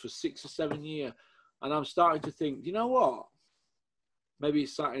do this for 6 or 7 years, and I'm starting to think, you know what? Maybe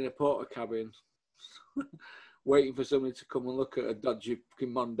he's sat in a porter cabin waiting for somebody to come and look at a dodgy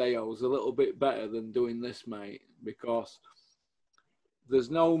Mondeo is a little bit better than doing this, mate, because there's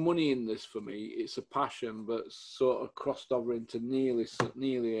no money in this for me. It's a passion, but sort of crossed over into nearly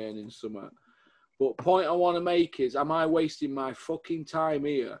earning something. But point I want to make is, am I wasting my fucking time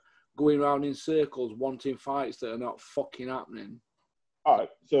here going around in circles wanting fights that are not fucking happening? All right,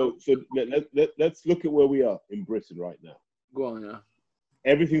 so let's look at where we are in Britain right now. Go on, yeah.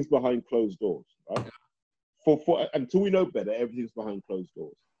 Everything's behind closed doors, right? Yeah. For until we know better, everything's behind closed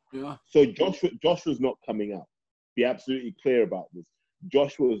doors. Yeah. So Joshua's not coming out. Be absolutely clear about this.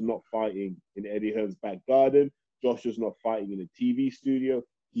 Joshua is not fighting in Eddie Hearn's back garden. Joshua's not fighting in a TV studio.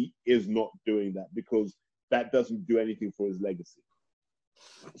 He is not doing that because that doesn't do anything for his legacy.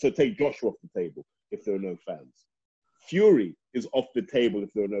 So take Joshua off the table if there are no fans. Fury is off the table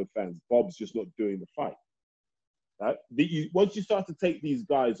if there are no fans. Bob's just not doing the fight. Right? Once you start to take these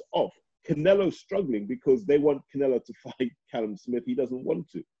guys off, Canelo's struggling because they want Canelo to fight Callum Smith. He doesn't want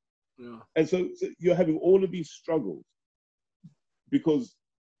to. Yeah. And so you're having all of these struggles because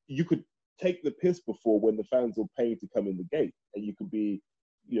you could take the piss before when the fans were paying to come in the gate and you could be,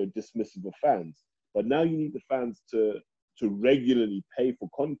 dismissive of fans. But now you need the fans to regularly pay for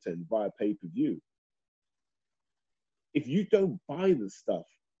content via pay-per-view. If you don't buy the stuff,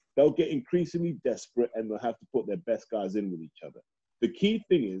 they'll get increasingly desperate and they'll have to put their best guys in with each other. The key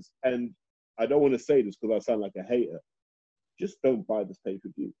thing is, and I don't want to say this because I sound like a hater, just don't buy this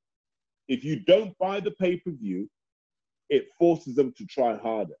pay-per-view. If you don't buy the pay-per-view, it forces them to try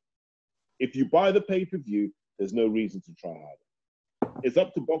harder. If you buy the pay-per-view, there's no reason to try harder. It's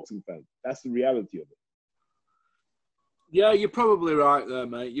up to boxing fans. That's the reality of it. Yeah, you're probably right there,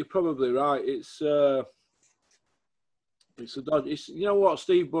 mate. You're probably right. It's a dodge. You know what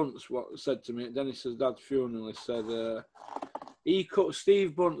Steve Bunce said to me at Dennis's dad's funeral? He said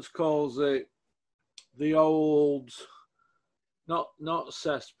Steve Bunce calls it the old, not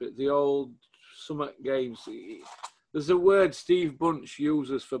cesspit, the old Summit Games. There's a word Steve Bunce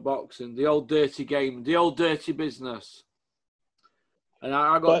uses for boxing, the old dirty game, the old dirty business. And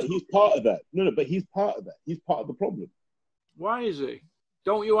But he's part of that. No, but he's part of that. He's part of the problem. Why is he?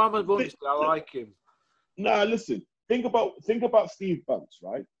 Don't you have a Bunce? I like him. Nah, listen. Think about Steve Bunce,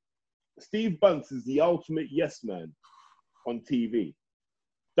 right? Steve Bunce is the ultimate yes man on TV.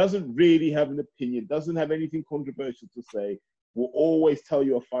 Doesn't really have an opinion. Doesn't have anything controversial to say. Will always tell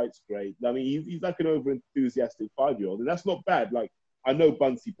you a fight's great. I mean, he's like an over-enthusiastic 5-year-old, and that's not bad. Like, I know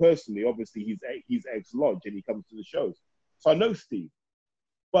Buncey personally. Obviously, he's ex-Lodge, and he comes to the shows. So I know Steve.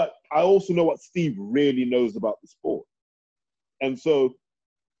 But I also know what Steve really knows about the sport. And so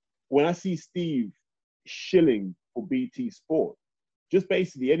when I see Steve shilling for BT Sport, just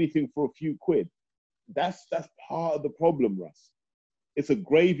basically anything for a few quid, that's part of the problem, Russ. It's a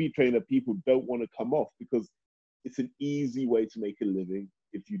gravy train that people don't want to come off because it's an easy way to make a living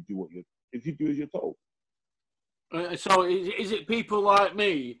if you do as you're told. So is it people like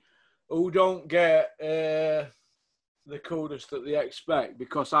me who don't get the kudos that they expect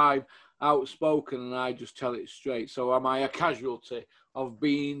because I'm outspoken and I just tell it straight? So am I a casualty of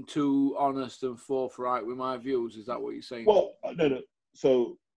being too honest and forthright with my views? Is that what you're saying? Well, no.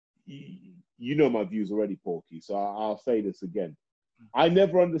 So you know my views already, Porky. So I'll say this again. I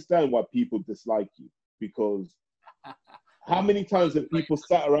never understand why people dislike you because how many times have people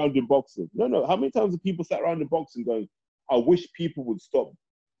sat around in boxing? No. How many times have people sat around in boxing going, I wish people would stop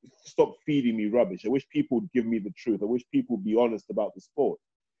feeding me rubbish. I wish people would give me the truth. I wish people would be honest about the sport.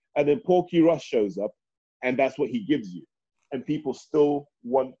 And then Porky Rush shows up and that's what he gives you. And people still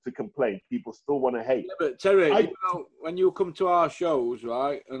want to complain. People still want to hate. Yeah, but Terry, when you come to our shows,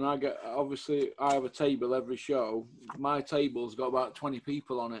 right, and I have a table every show. My table's got about 20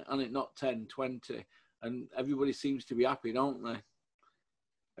 people on it, and it not 10, 20. And everybody seems to be happy, don't they?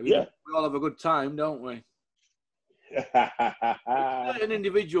 We all have a good time, don't we? Certain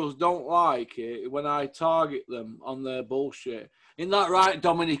individuals don't like it when I target them on their bullshit. Isn't that right,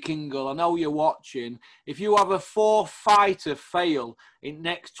 Dominic Ingle? I know you're watching. If you have a 4-fighter fail in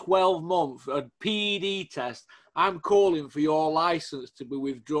next 12 months, a PED test, I'm calling for your license to be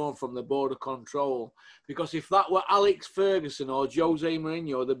withdrawn from the Board of Control. Because if that were Alex Ferguson or Jose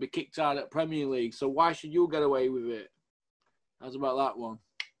Mourinho, they'd be kicked out at Premier League. So why should you get away with it? How's about that one?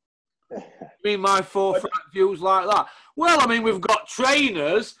 Me and my 4 views like that. Well, I mean, we've got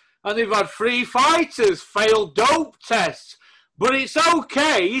trainers and they've had 3 fighters fail dope tests. But it's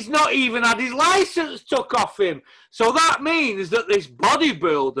okay. He's not even had his license took off him. So that means that this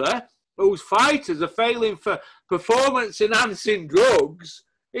bodybuilder whose fighters are failing for performance-enhancing drugs,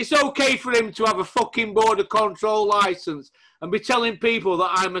 it's okay for him to have a fucking Board of Control license and be telling people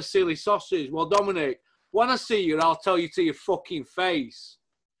that I'm a silly sausage. Well, Dominic, when I see you, I'll tell you to your fucking face.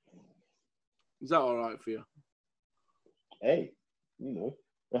 Is that all right for you? Hey,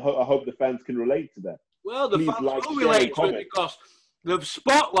 I hope the fans can relate to that. Well, the fans will relate to it because the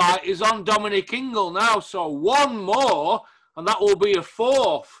spotlight is on Dominic Ingle now. So one more, and that will be a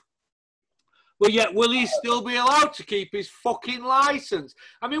 4th. But yet, will he still be allowed to keep his fucking license?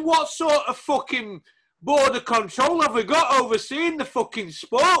 I mean, what sort of fucking Board of Control have we got overseeing the fucking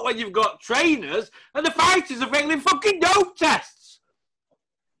sport when you've got trainers and the fighters are failing fucking dope tests?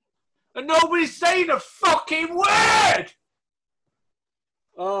 And nobody's saying a fucking word!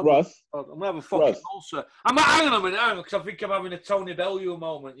 Russ? I'm going to have a fucking ulcer. Hang on a minute, because I think I'm having a Tony Bellew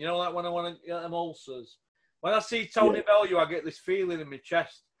moment. You know, like when I want to get them ulcers. When I see Tony Bellew, I get this feeling in my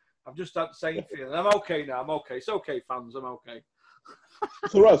chest. I've just had the same feeling. I'm okay now. I'm okay. It's okay, fans. I'm okay.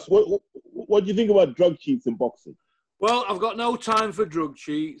 So, Russ, what do you think about drug cheats in boxing? Well, I've got no time for drug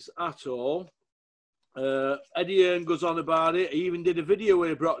cheats at all. Eddie Hearn goes on about it. He even did a video where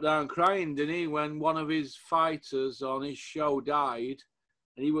he broke down crying, didn't he, when one of his fighters on his show died.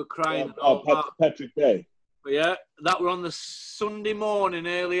 And he was crying. Patrick Day. But yeah, that were on the Sunday morning,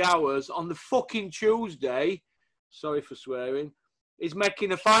 early hours. On the fucking Tuesday, sorry for swearing, he's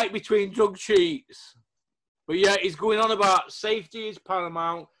making a fight between drug cheats. But yeah, he's going on about safety is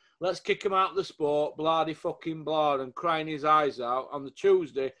paramount. Let's kick him out of the sport, bloody fucking blood, and crying his eyes out. On the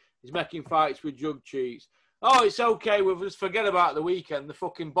Tuesday, he's making fights with drug cheats. Oh, it's okay. We'll just forget about the weekend. The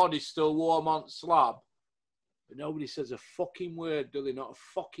fucking body's still warm on slab. But nobody says a fucking word, do they? Not a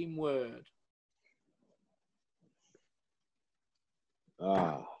fucking word.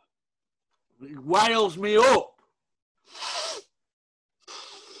 It wiles me up.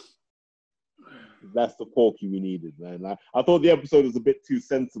 That's the Porky we needed, man. I thought the episode was a bit too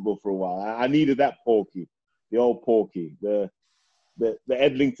sensible for a while. I needed that Porky, the old Porky, the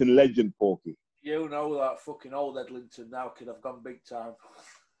Edlington legend Porky. You know that fucking old Edlington now, kid. I've gone big time.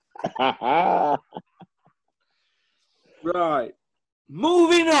 Right.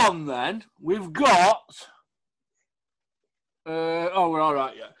 Moving on then, we've got... we're all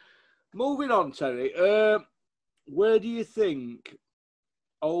right, yeah. Moving on, Terry. Where do you think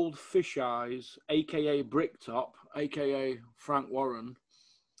old Fish Eyes, a.k.a. Bricktop, a.k.a. Frank Warren,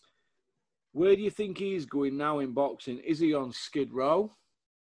 where do you think he's going now in boxing? Is he on Skid Row?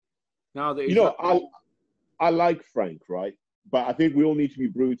 Now that he's I like Frank, right? But I think we all need to be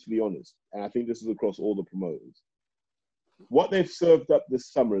brutally honest. And I think this is across all the promoters. What they've served up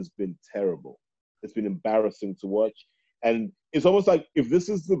this summer has been terrible. It's been embarrassing to watch. And it's almost like if this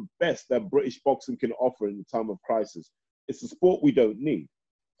is the best that British boxing can offer in the time of crisis, it's a sport we don't need.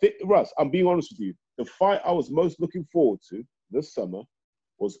 Russ, I'm being honest with you. The fight I was most looking forward to this summer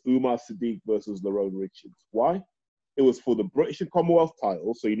was Umar Sadiq versus Lerone Richards. Why? It was for the British and Commonwealth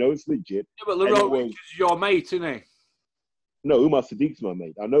title, so you know it's legit. Yeah, but Lerone Richards is your mate, isn't he? No, Umar Sadiq's my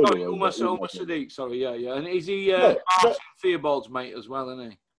mate. I know Lerone. Umar Sadiq, sorry, yeah. And is he Martin Theobald's mate as well, isn't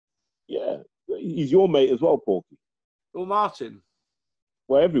he? Yeah, he's your mate as well, Porky. Oh, Martin.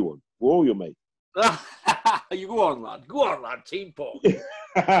 Well, everyone. We're all your mates. You go on, lad. Team Porky.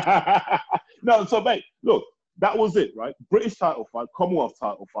 No, so, mate, look, that was it, right? British title fight, Commonwealth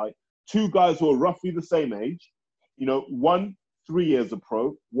title fight. 2 guys who are roughly the same age. You know, 1 3 years a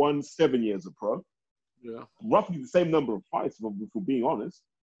pro, 1 7 years a pro. Yeah. Roughly the same number of fights, if we're being honest.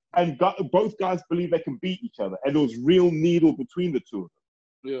 And both guys believe they can beat each other. And there was real needle between the two of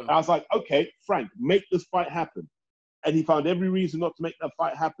them. Yeah. I was like, okay, Frank, make this fight happen. And he found every reason not to make that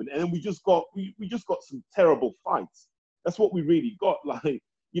fight happen. And then we just got some terrible fights. That's what we really got. Like,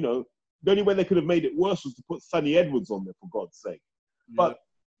 you know, the only way they could have made it worse was to put Sonny Edwards on there, for God's sake. Yeah.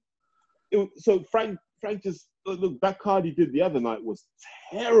 But so Frank just, look, that card he did the other night was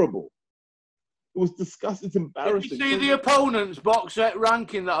terrible. It was disgusting. It's embarrassing. Did you see the opponent's box set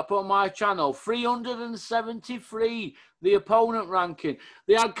ranking that I put on my channel? 373, the opponent ranking.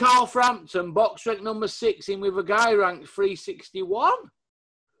 They had Carl Frampton, box rec number 6, in with a guy ranked 361.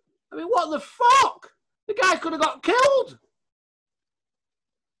 I mean, what the fuck? The guy could have got killed.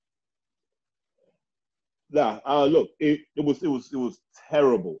 Nah, look, it was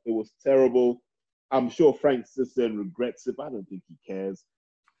terrible. It was terrible. I'm sure Frank sits there and regrets it, but I don't think he cares.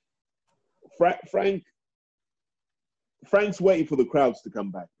 Frank's waiting for the crowds to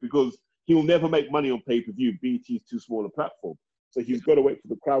come back because he'll never make money on pay-per-view. BT's too small a platform, so he's got to wait for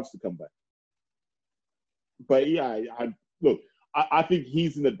the crowds to come back. But yeah, I think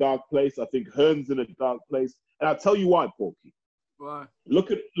he's in a dark place. I think Hearn's in a dark place, and I'll tell you why, Porky. Why?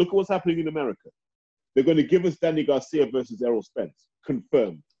 Look at what's happening in America. They're going to give us Danny Garcia versus Errol Spence,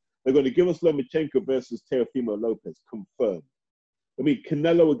 confirmed. They're going to give us Lomachenko versus Teofimo Lopez, confirmed. I mean,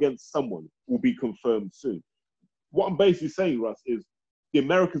 Canelo against someone will be confirmed soon. What I'm basically saying, Russ, is the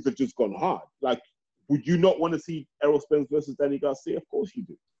Americans have just gone hard. Like, would you not want to see Errol Spence versus Danny Garcia? Of course you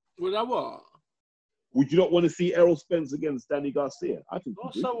do. Would I what? Would you not want to see Errol Spence against Danny Garcia? I think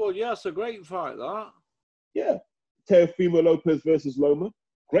you do. I would. Yeah, it's a great fight, that. Yeah. Teofimo Lopez versus Loma,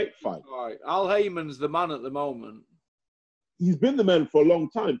 great fight. Right. Al Heyman's the man at the moment. He's been the man for a long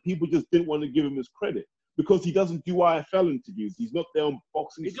time. People just didn't want to give him his credit because he doesn't do IFL interviews. He's not there on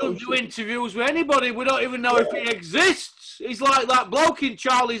boxing. He doesn't do interviews with anybody. We don't even know if he exists. He's like that bloke in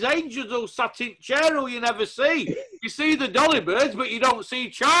Charlie's Angels who sat in chair who you never see. You see the Dolly Birds, but you don't see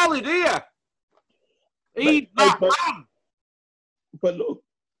Charlie, do you? He's that man. But look,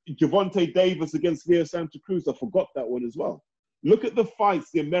 Gervonta Davis against Leo Santa Cruz, I forgot that one as well. Look at the fights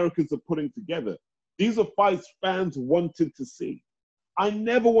the Americans are putting together. These are fights fans wanted to see. I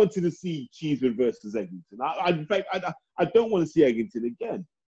never wanted to see Cheeseman versus Eggington. In fact, I don't want to see Eggington again.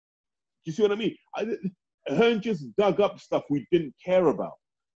 Do you see what I mean? Hearn just dug up stuff we didn't care about.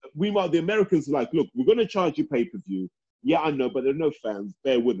 Meanwhile, the Americans are like, look, we're going to charge you pay-per-view. Yeah, I know, but there are no fans.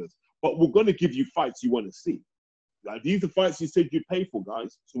 Bear with us. But we're going to give you fights you want to see. Like, these are fights you said you'd pay for,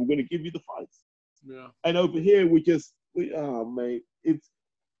 guys. So we're going to give you the fights. Yeah. And over here, mate,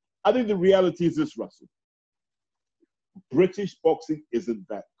 I think the reality is this, Russell. British boxing isn't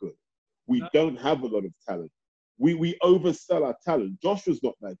that good. We don't have a lot of talent. We oversell our talent. Joshua's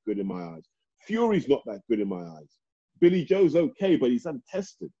not that good in my eyes. Fury's not that good in my eyes. Billy Joe's okay, but he's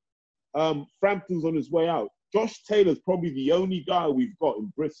untested. Frampton's on his way out. Josh Taylor's probably the only guy we've got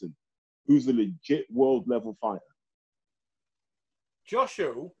in Britain who's a legit world-level fighter. Josh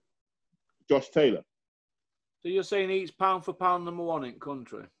who? Josh Taylor. So you're saying he's pound for pound number one in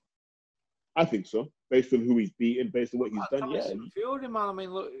country? I think so, based on who he's beaten, based on what he's done. Yeah. Fury, man. I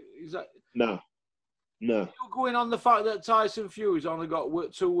mean, look, is that? No. You're going on the fact that Tyson Fury's only got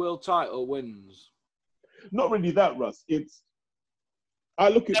 2 world title wins. Not really that, Russ. I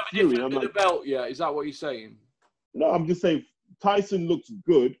look at Fury. I'm like, the belt, yeah. Is that what you're saying? No, I'm just saying Tyson looks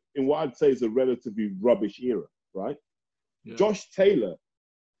good in what I'd say is a relatively rubbish era, right? Yeah. Josh Taylor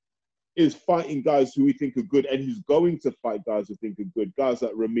is fighting guys who we think are good, and he's going to fight guys who think are good, guys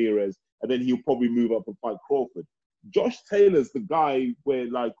like Ramirez, and then he'll probably move up and fight Crawford. Josh Taylor's the guy where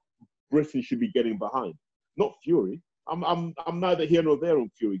like Britain should be getting behind, not Fury. I'm neither here nor there on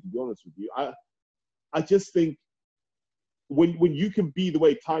Fury, to be honest with you. I just think when you can be the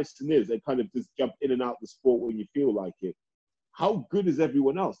way Tyson is and kind of just jump in and out the sport when you feel like it, how good is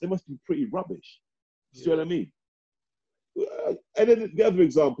everyone else? They must be pretty rubbish. You see what I mean? And then the other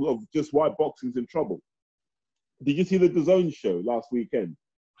example of just why boxing's in trouble. Did you see the DAZN show last weekend?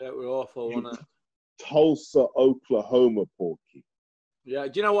 It was awful, wasn't it? Tulsa, Oklahoma, Porky. Yeah,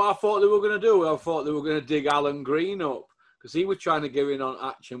 do you know what I thought they were going to do? I thought they were going to dig Alan Green up because he was trying to get in on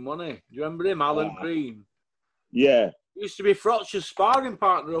action, wasn't he? Do you remember him, Alan Green? Yeah. He used to be Frotch's sparring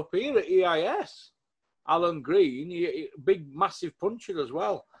partner up here at EIS. Alan Green, big, massive puncher as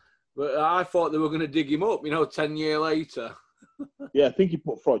well. But I thought they were going to dig him up, 10 years later. Yeah, I think he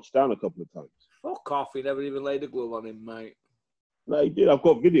put Frotch down a couple of times. Fuck off, he never even laid a glove on him, mate. No, he did. I've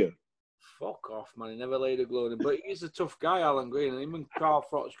got video. Fuck off, man. He never laid a glove on him. But he's a tough guy, Alan Green. And him and Carl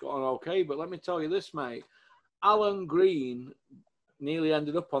Frotch got on okay. But let me tell you this, mate. Alan Green nearly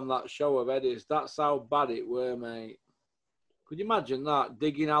ended up on that show of Eddie's. That's how bad it were, mate. Could you imagine that?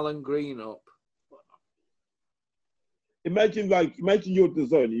 Digging Alan Green up. Imagine you're at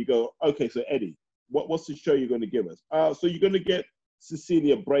DAZN and you go, okay, so Eddie, what's the show you're going to give us? So you're going to get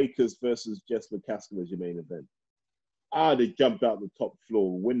Cecilia Breakers versus Jess McCaskill as your main event. They jumped out the top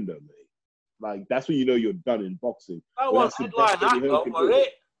floor window, mate. Like, that's when you know you're done in boxing. That was headline, was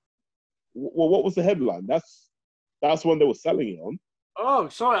it? Well, what was the headline? That's one they were selling it on. Oh,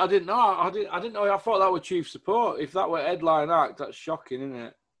 sorry, I didn't know. I didn't know. I thought that were chief support. If that were headline act, that's shocking, isn't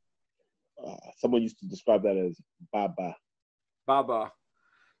it? Someone used to describe that as Baba. Baba.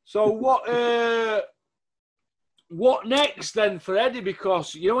 So what next then for Eddie?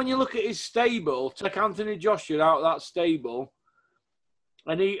 Because you know when you look at his stable, take Anthony Joshua out of that stable,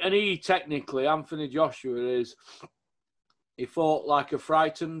 and he technically Anthony Joshua he fought like a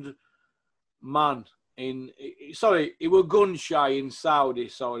frightened man he were gun shy in Saudi,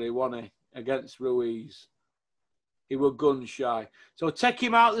 wasn't he, against Ruiz? He were gun shy. So take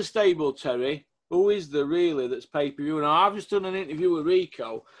him out of the stable, Terry. Who is there really that's pay-per-view? And I've just done an interview with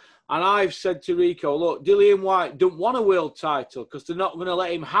Rico, and I've said to Rico, look, Dillian White don't want a world title because they're not going to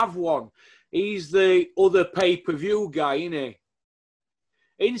let him have one. He's the other pay-per-view guy, isn't he?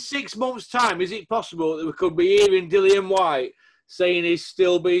 In 6 months' time, is it possible that we could be hearing Dillian White saying he's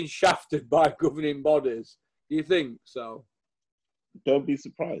still being shafted by governing bodies? Do you think so? Don't be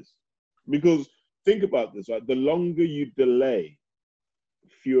surprised. Because think about this, right? The longer you delay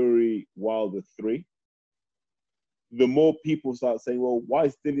Fury Wilder 3, the more people start saying, well, why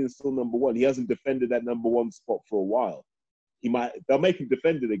is Dillian still number one? He hasn't defended that number one spot for a while. They'll make him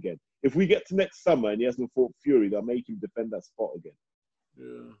defend it again. If we get to next summer and he hasn't fought Fury, they'll make him defend that spot again.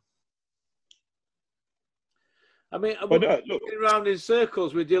 Yeah. I mean, I'm look, looking around in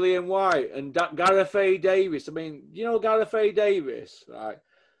circles with Dillian White and Gareth A. Davis. I mean, you know Gareth A. Davis, right?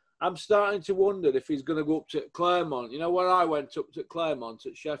 I'm starting to wonder if he's going to go up to Claremont. You know, where I went up to Claremont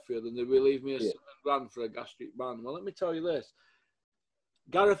at Sheffield and they relieved me of £7,000 for a gastric band. Well, let me tell you this.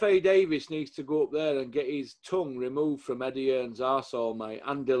 Gareth A. Davis needs to go up there and get his tongue removed from Eddie Hearn's arsehole, mate,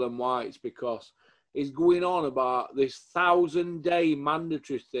 and Dylan White's, because he's going on about this 1,000-day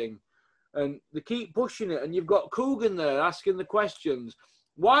mandatory thing. And they keep pushing it. And you've got Coogan there asking the questions.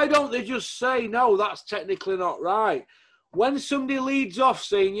 Why don't they just say, no, that's technically not right? When somebody leads off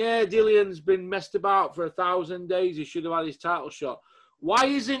saying, yeah, Dillian's been messed about for 1,000 days, he should have had his title shot. Why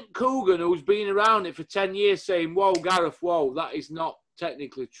isn't Coogan, who's been around it for 10 years, saying, whoa, Gareth, whoa, that is not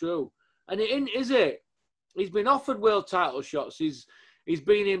technically true? And it isn't, is it? He's been offered world title shots. He's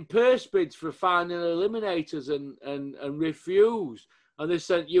been in purse bids for final eliminators and refused. And they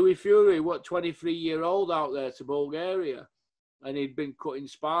sent Hughie Fury, 23-year-old out there to Bulgaria. And he'd been cutting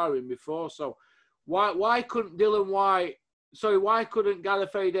sparring before. So why couldn't why couldn't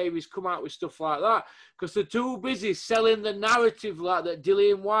Gareth A. Davis come out with stuff like that? Because they're too busy selling the narrative like that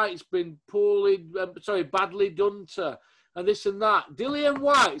Dillian White's been badly done to, and this and that. Dillian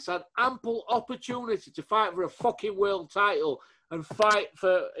White's had ample opportunity to fight for a fucking world title and fight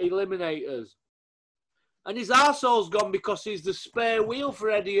for eliminators. And his arsehole's gone because he's the spare wheel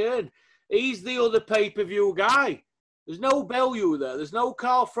for Eddie Hearn. He's the other pay-per-view guy. There's no Bellew there. There's no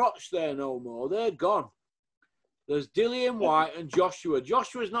Carl Froch there no more. They're gone. There's Dillian White and Joshua.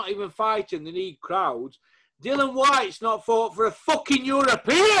 Joshua's not even fighting. They need crowds. Dillian White's not fought for a fucking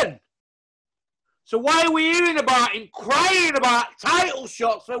European. So why are we hearing about him crying about title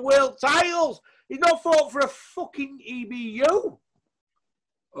shots for world titles? He's not fought for a fucking EBU.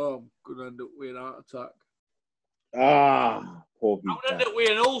 Oh, I'm going to end up with an heart attack. Porky. I'm going to end up with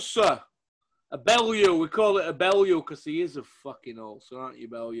an ulcer. A Bellew. We call it a Bellew because he is a fucking ulcer, aren't you,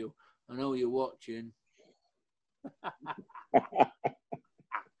 Bellew? I know you're watching.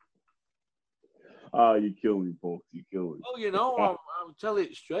 You kill me, Porky. You kill me. Well, you know, I'll tell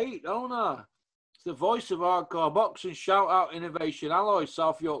it straight, don't I? It's the voice of hardcore boxing. Shout out Innovation Alloys,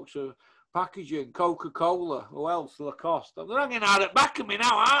 South Yorkshire Packaging, Coca-Cola. Who else? Lacoste. They're hanging out at back of me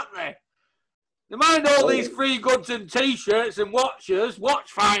now, aren't they? They mind all these free goods and T-shirts and watches.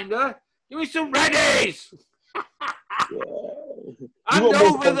 Watchfinder. Give me some Reddies.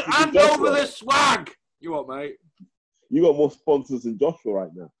 Hand over the swag. You what, mate? You got more sponsors than Joshua right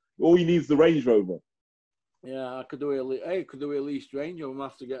now. All you need is the Range Rover. Yeah, I could do a leased Range Rover.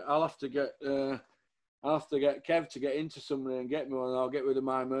 I'll have to get Kev to get into somebody and get me one. And I'll get rid of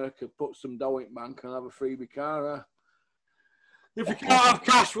my Merca, put some dough in bank, and have a freebie car. If we can't have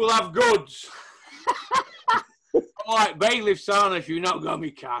cash, we'll have goods. I'm like bailiffs, aren't I? If you're not got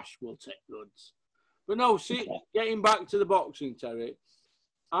me cash, we'll take goods. But no, see, getting back to the boxing, Terry,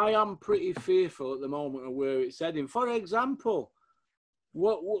 I am pretty fearful at the moment of where it's heading. For example,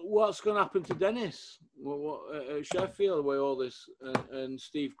 what's going to happen to Dennis? At Sheffield with all this and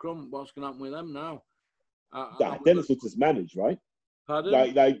Steve Crump? What's going to happen with them now? Dennis will just manage, right? Pardon?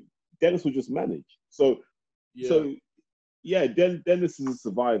 Like Dennis will just manage. Dennis is a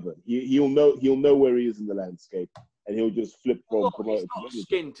survivor. He'll know where he is in the landscape, and he'll just flip from promoter. He's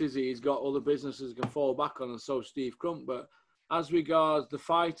not skint, is he? He's got other businesses he can fall back on, and so Steve Crump. But as regards the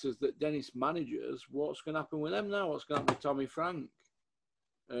fighters that Dennis manages, what's going to happen with them now? What's going to happen with Tommy Frank?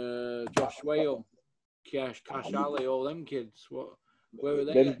 Josh Whale, Cash Ali, all them kids. Where are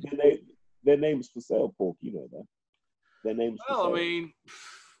they? Their names for sale, Pork. You know that. Their names for sale. I mean,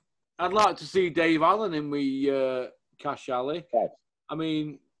 I'd like to see Dave Allen in with Cash Ali. Yes. I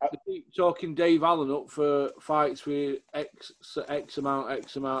mean, they keep talking Dave Allen up for fights with X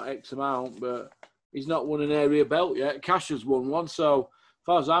amount, but he's not won an area belt yet. Cash has won one, so as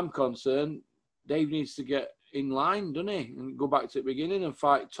far as I'm concerned, Dave needs to get in line, doesn't he? And go back to the beginning and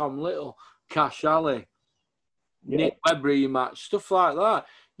fight Tom Little, Cash Ali, Nick Webber rematch, stuff like that.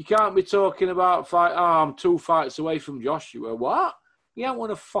 You can't be talking about I'm 2 fights away from Joshua. What? He ain't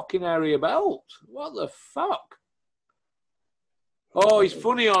won a fucking area belt. What the fuck? Oh, he's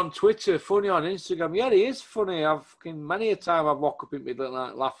funny on Twitter, funny on Instagram. Yeah, he is funny. Many a time I've walked up in middle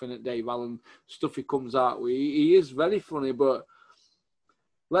night laughing at Dave Allen, stuff he comes out with. He is very funny, but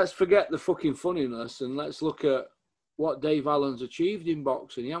let's forget the fucking funniness and let's look at what Dave Allen's achieved in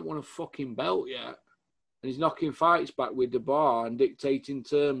boxing. He ain't won a fucking belt yet. And he's knocking fights back with the bar and dictating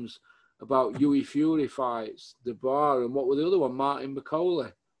terms about Huey Fury fights, the bar, and what were the other one, Martin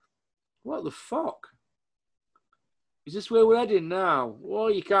McCauley. What the fuck? Is this where we're heading now?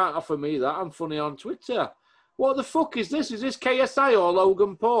 Well, you can't offer me that. I'm funny on Twitter. What the fuck is this? Is this KSI or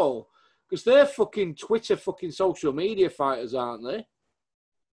Logan Paul? Because they're fucking Twitter, fucking social media fighters, aren't they?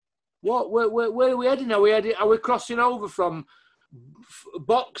 What? Where are we heading? Are we crossing over from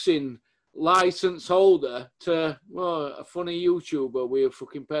boxing license holder to a funny YouTuber with a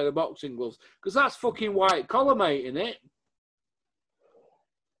fucking pair of boxing gloves? Because that's fucking white collar, mate, innit?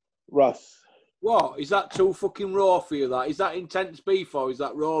 Russ. What? Is that too fucking raw for you, that? Is that intense beef or is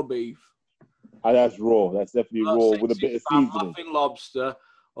that raw beef? That's raw. That's definitely raw with a bit of seasoning. Laughing lobster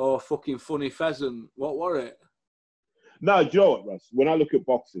or fucking funny pheasant. What were it? No, Joe, you know what, Russ? When I look at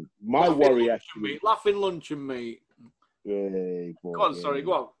boxing, my worry actually... Laughing luncheon meat. Hey, boy, go on, sorry.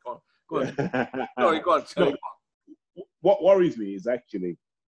 Go on. Sorry, go on. Sorry, go on. What worries me is actually,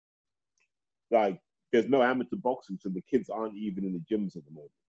 like, there's no amateur boxing, so the kids aren't even in the gyms at the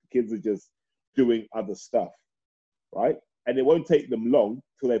moment. The kids are just doing other stuff, right? And it won't take them long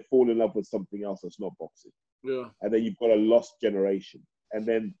till they fall in love with something else that's not boxing. Yeah. And then you've got a lost generation. And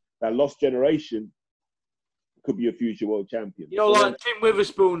then that lost generation could be a future world champion. You know, like Tim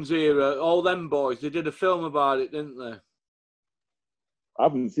Witherspoon's era, all them boys, they did a film about it, didn't they? I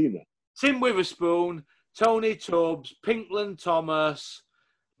haven't seen that. Tim Witherspoon, Tony Tubbs, Pinkland Thomas,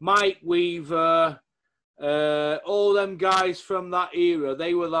 Mike Weaver, all them guys from that era,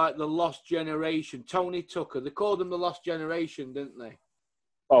 they were like the lost generation. Tony Tucker, they called them the lost generation, didn't they?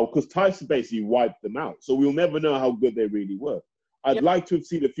 Oh, because Tyson basically wiped them out. So we'll never know how good they really were. I'd like to have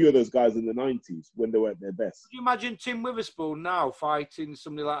seen a few of those guys in the 90s when they were at their best. Could you imagine Tim Witherspoon now fighting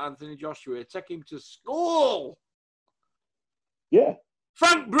somebody like Anthony Joshua? Take him to school. Yeah.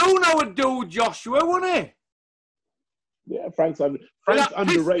 Frank Bruno would do Joshua, wouldn't he? Yeah, Frank's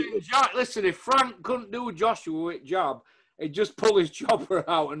underrated. Listen, if Frank couldn't do Joshua with jab, he'd just pull his chopper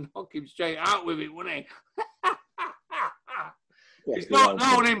out and knock him straight out with it, wouldn't he? He's not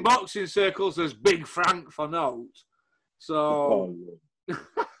known in boxing circles as Big Frank for note. So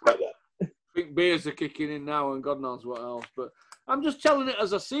I think beers are kicking in now and God knows what else. But I'm just telling it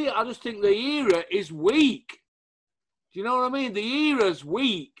as I see it. I just think the era is weak. Do you know what I mean? The era's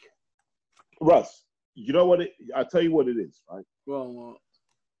weak. Russ, you know what? I'll tell you what it is, right? Well, what?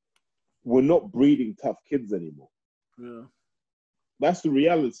 We're not breeding tough kids anymore. Yeah. That's the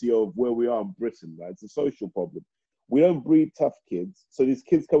reality of where we are in Britain, right? It's a social problem. We don't breed tough kids. So these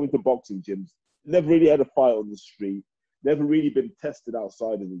kids come into boxing gyms, never really had a fight on the street, never really been tested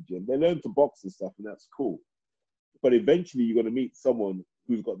outside of the gym. They learn to box and stuff, and that's cool. But eventually you're going to meet someone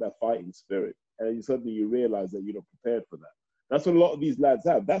who's got that fighting spirit. And then suddenly you realize that you're not prepared for that. That's what a lot of these lads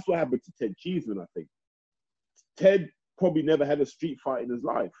have. That's what happened to Ted Cheeseman, I think. Ted probably never had a street fight in his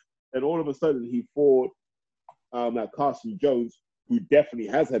life. And all of a sudden he fought that Carson Jones, who definitely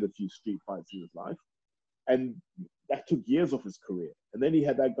has had a few street fights in his life. And that took years off his career. And then he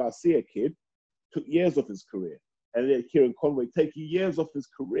had that Garcia kid, took years off his career. And then Kieran Conway taking years off his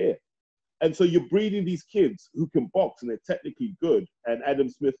career. And so you're breeding these kids who can box and they're technically good. And Adam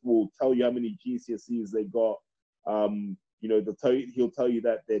Smith will tell you how many GCSEs they got. You know, he'll tell you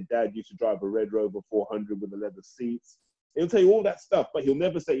that their dad used to drive a Red Rover 400 with the leather seats. He'll tell you all that stuff, but he'll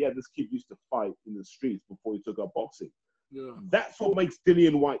never say, yeah, this kid used to fight in the streets before he took up boxing. Yeah. That's what makes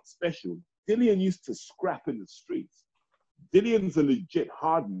Dillian White special. Dillian used to scrap in the streets. Dillian's a legit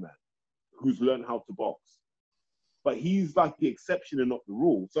hard man who's learned how to box. But he's like the exception and not the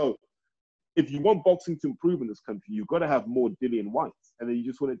rule. So if you want boxing to improve in this country, you've got to have more Dillian Whites. And then you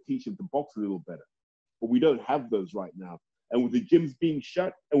just want to teach him to box a little better. But we don't have those right now. and with the gyms being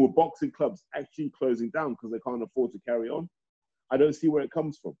shut, and with boxing clubs actually closing down because they can't afford to carry on, I don't see where it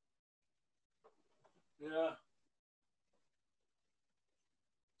comes from. Yeah.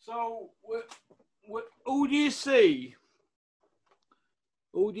 So, who do you see?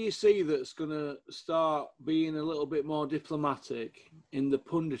 Who do you see that's going to start being a little bit more diplomatic in the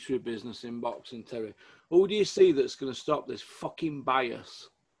punditry business in boxing, Terry? Who do you see that's going to stop this fucking bias?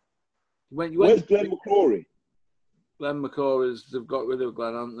 Where's Glenn McCrory? Glenn McCrory's, they've got rid of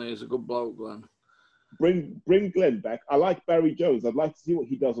Glenn, haven't they? He's a good bloke, Glenn. Bring Glenn back. I like Barry Jones. I'd like to see what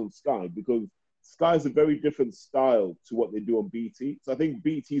he does on Sky, because Sky's a very different style to what they do on BT. So I think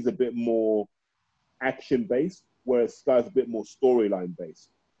BT is a bit more action-based, whereas Sky's a bit more storyline-based.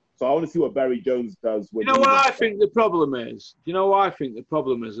 So I want to see what Barry Jones does. You know what I think the problem is? Do you know what I think the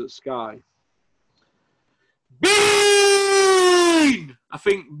problem is at Sky? Bean! I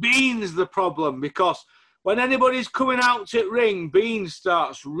think Bean's the problem, because when anybody's coming out to ring, Bean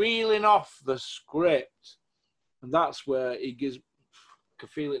starts reeling off the script. And that's where he gives... I can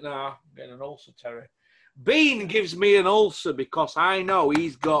feel it now. I'm getting an ulcer, Terry. Bean gives me an ulcer because I know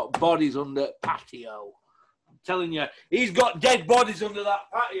he's got bodies under patio. I'm telling you, he's got dead bodies under that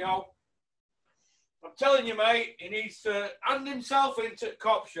patio. I'm telling you, mate, he needs to hand himself into the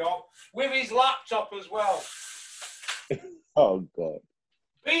cop shop with his laptop as well. Oh, God.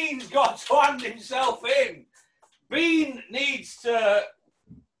 Bean's got to hand himself in. Bean needs to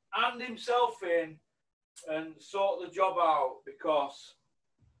hand himself in and sort the job out, because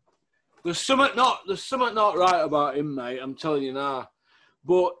there's something not right about him, mate. I'm telling you now.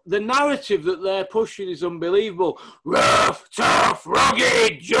 But the narrative that they're pushing is unbelievable. Rough, tough,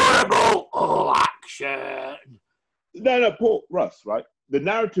 rugged, durable, all action. No, Paul, Russ, right? The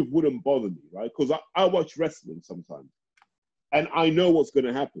narrative wouldn't bother me, right? Because I watch wrestling sometimes, and I know what's going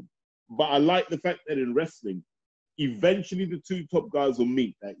to happen. But I like the fact that in wrestling, eventually the two top guys will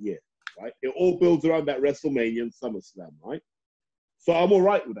meet that year, right? It all builds around that WrestleMania and SummerSlam, right? So I'm all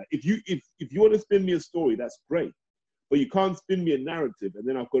right with that. If you want to spin me a story, that's great. But you can't spin me a narrative and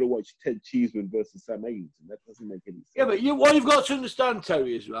then I've got to watch Ted Cheeseman versus Sam Eggington. That doesn't make any sense. Yeah, but what you've got to understand,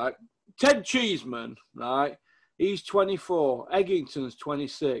 Terry, is, right, Ted Cheeseman, right, he's 24. Eggington's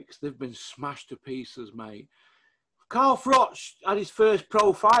 26. They've been smashed to pieces, mate. Carl Froch had his first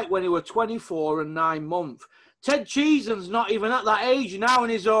pro fight when he was 24 and 9 months. Ted Cheeseman's not even at that age now,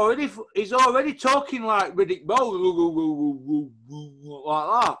 and he's already talking like Riddick Bowe,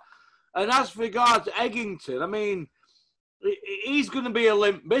 like that. And as regards Eggington, I mean, he's going to be a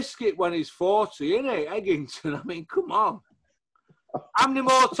limp biscuit when he's 40, isn't he, Eggington? I mean, come on. How many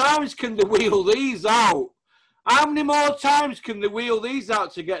more times can they wheel these out? How many more times can they wheel these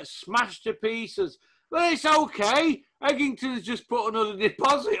out to get smashed to pieces? Well, it's okay. Eggington's just put another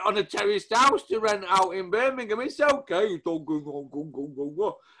deposit on a terraced house to rent out in Birmingham. It's okay.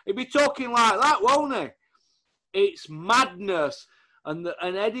 He'll be talking like that, won't he? It's madness. And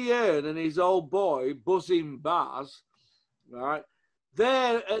Eddie Hearn and his old boy, Buzzing Baz, right?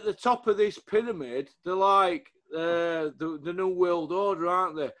 They're at the top of this pyramid. They're like the New World Order,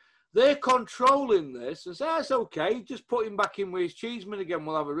 aren't they? They're controlling this and say, that's okay. Just put him back in with his Cheeseman again.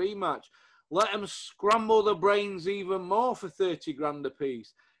 We'll have a rematch. Let them scramble the brains even more for 30 grand a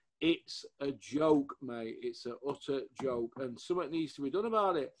piece. It's a joke, mate. It's an utter joke. And something needs to be done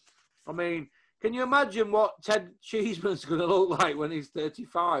about it. I mean, can you imagine what Ted Cheeseman's going to look like when he's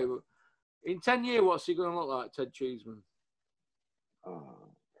 35? In 10 years, what's he going to look like, Ted Cheeseman?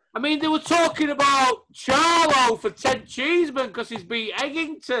 I mean, they were talking about Charlo for Ted Cheeseman because he's beat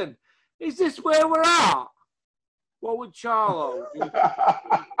Eggington. Is this where we're at? What would Charlo do?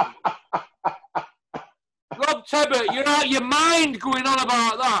 Rob Tebbert, you're out your mind going on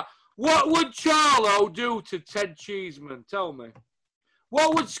about that. What would Charlo do to Ted Cheeseman? Tell me.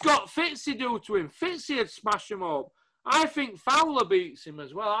 What would Scott Fitzy do to him? Fitzy would smash him up. I think Fowler beats him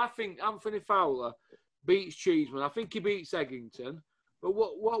as well. I think Anthony Fowler beats Cheeseman. I think he beats Eggington. But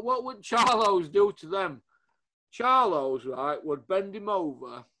what would Charlo's do to them? Charlo's, right, would bend him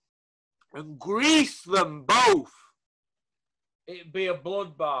over and grease them both. It'd be a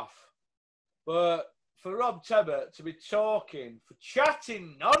bloodbath. But for Rob Tebbert to be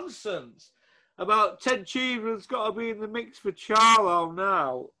chatting nonsense about Ted Cheeseman's got to be in the mix for Charlo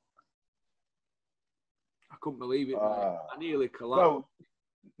now. I couldn't believe it, mate. I nearly collapsed.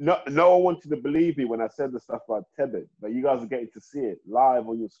 No one wanted to believe me when I said the stuff about Tebbert, but you guys are getting to see it live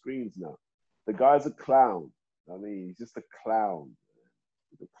on your screens now. The guy's a clown. I mean, he's just a clown.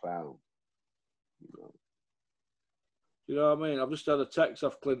 He's a clown. You know. You know what I mean? I've just had a text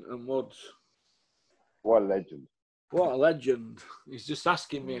off Clinton Woods. What a legend. What a legend. He's just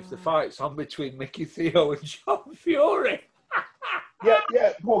asking me if the fight's on between Mickey Theo and John Fury.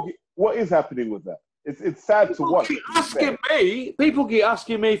 yeah, Porky, what is happening with that? It's sad to watch. People keep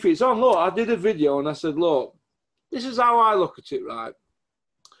asking me if it's on. Look, I did a video and I said, look, this is how I look at it, right?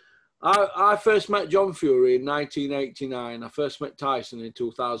 I first met John Fury in 1989. I first met Tyson in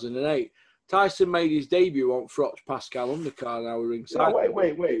 2008. Tyson made his debut on Froch Pascal undercard and our ringside. No,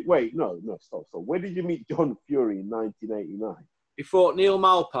 wait. No, stop. Where did you meet John Fury in 1989? He fought Neil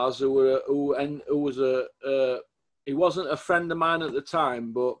Malpaz, he wasn't a friend of mine at the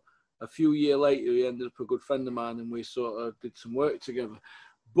time, but a few years later, he ended up a good friend of mine and we sort of did some work together.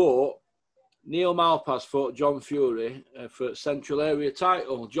 But Neil Malpaz fought John Fury for Central Area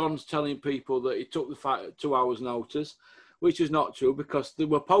title. John's telling people that he took the fight at 2 hours' notice, which is not true because there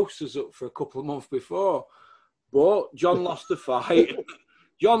were posters up for a couple of months before. But John lost the fight.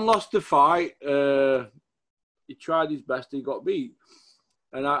 John lost the fight. He tried his best. He got beat.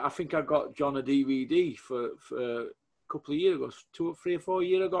 And I think I got John a DVD for a couple of years ago, 2 or 3 or 4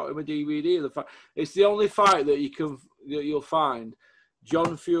 years ago. I got him a DVD of the fight. It's the only fight that you'll find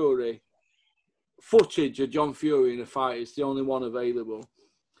John Fury, footage of John Fury in a fight. It's the only one available.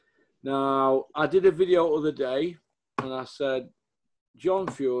 Now, I did a video other day and I said, John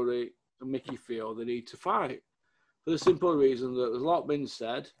Fury and Mickey Theo, they need to fight. For the simple reason that there's a lot been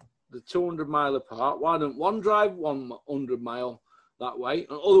said. They're 200 mile apart. Why don't one drive 100 mile that way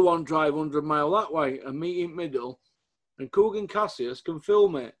and other one drive 100 mile that way and meet in middle? And Coogan Cassius can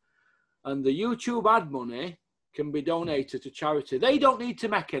film it. And the YouTube ad money can be donated to charity. They don't need to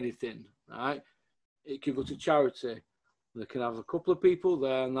make anything, right? It can go to charity. They can have a couple of people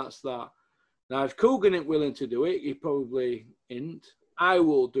there and that's that. Now, if Coogan ain't willing to do it, he probably isn't. I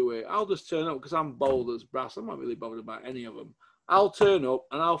will do it. I'll just turn up because I'm bold as brass. I'm not really bothered about any of them. I'll turn up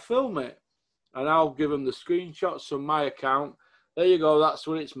and I'll film it. And I'll give them the screenshots from my account. There you go. That's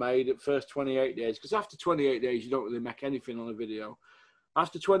when it's made at first 28 days. Because after 28 days, you don't really make anything on a video.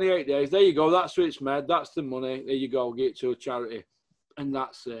 After 28 days, there you go. That's when it's made. That's the money. There you go. Get it to a charity. And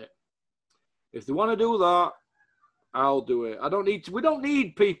that's it. If they want to do that, I'll do it. We don't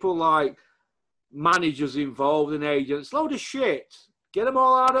need people like managers involved and agents. Load of shit. Get them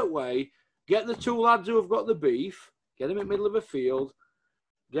all out of the way. Get the 2 lads who have got the beef. Get them in the middle of a field.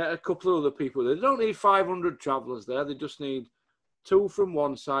 Get a couple of other people there. They don't need 500 travellers there. They just need 2 from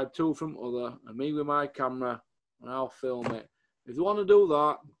one side, 2 from other, and me with my camera, and I'll film it. If they want to do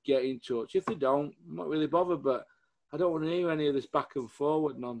that, get in touch. If they don't, I'm not really bothered, but I don't want to hear any of this back and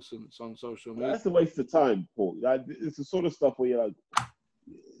forward nonsense on social media. That's a waste of time, Paul. It's the sort of stuff where you're like,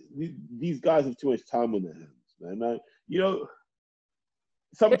 these guys have too much time on their hands, man.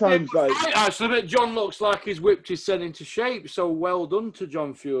 Sometimes actually, John looks like he's whipped his head into shape. So well done to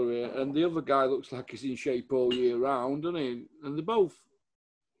John Fury, and the other guy looks like he's in shape all year round, doesn't he? And they both.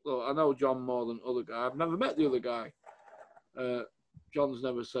 Look, I know John more than other guy. I've never met the other guy. John's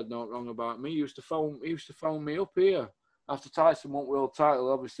never said no wrong about me. He used to phone me up here after Tyson won world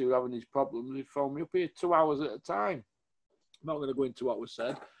title. Obviously, we're having these problems. He'd phone me up here 2 hours at a time. I'm not going to go into what was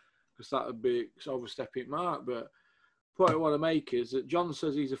said because that would be overstepping mark, but. Point I want to make is that John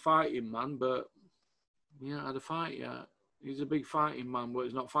says he's a fighting man, but he hasn't had a fight yet. He's a big fighting man, but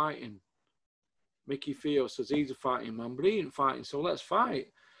he's not fighting. Mickey Theo says he's a fighting man, but he ain't fighting, so let's fight.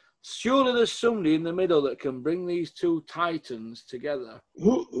 Surely there's somebody in the middle that can bring these 2 titans together.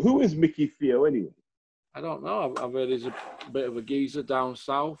 Who is Mickey Theo anyway? I don't know. I've heard he's a bit of a geezer down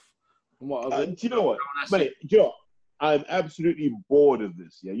south. And what do you know what? Mate, I'm absolutely bored of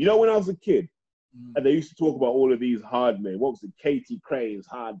this. Yeah, you know when I was a kid, and they used to talk about all of these hard men. What was it? Katie Crane's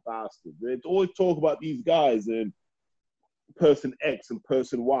hard bastards. They'd always talk about these guys and person X and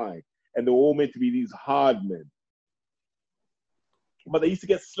person Y. And they were all meant to be these hard men. But they used to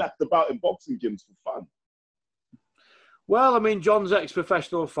get slapped about in boxing gyms for fun. Well, I mean, John's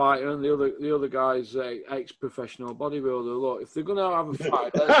ex-professional fighter and the other guy's ex-professional bodybuilder. Look, if they're going to have a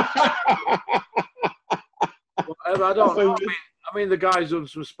fight, whatever, I don't know. I mean, the guy's done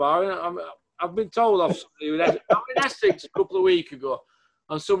some sparring. I've been told off somebody I'm in Essex a couple of weeks ago,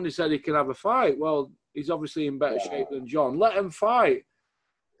 and somebody said he can have a fight. Well, he's obviously in better shape than John. Let him fight.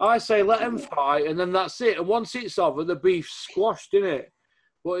 I say let him fight, and then that's it. And once it's over, the beef's squashed, innit?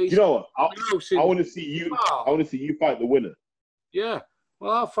 But you know what? I want to see you. I want to see you fight the winner. Yeah.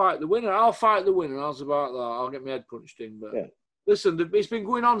 Well, I'll fight the winner. How's about that? I'll get my head punched in. But yeah. Listen, it's been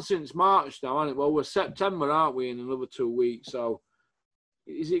going on since March now, hasn't it? Well, we're September, aren't we? In another 2 weeks, so.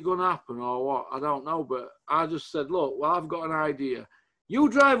 Is it going to happen or what? I don't know, but I just said, look, well, I've got an idea. You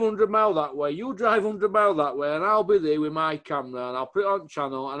drive 100 mile that way, you drive 100 mile that way, and I'll be there with my camera, and I'll put it on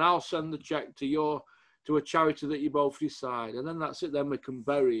channel, and I'll send the check to a charity that you both decide. And then that's it. Then we can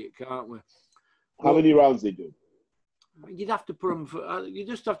bury it, can't we? How many rounds they do? You'd have to put them for. You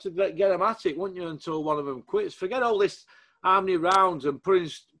just have to get them at it, wouldn't you? Until one of them quits. Forget all this how many rounds and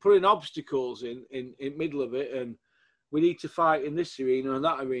putting obstacles in middle of it. And we need to fight in this arena and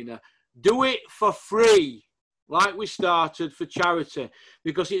that arena. Do it for free, like we started for charity,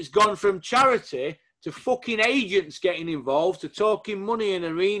 because it's gone from charity to fucking agents getting involved to talking money in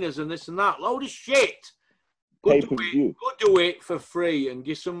arenas and this and that. Load of shit. Go do it for free and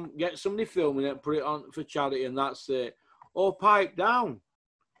get somebody filming it, put it on for charity, and that's it. Or pipe down.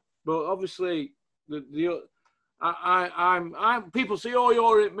 But obviously, I'm people say, "Oh,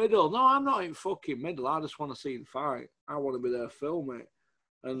 you're in middle." No, I'm not in fucking middle. I just want to see the fight. I want to be there filming it.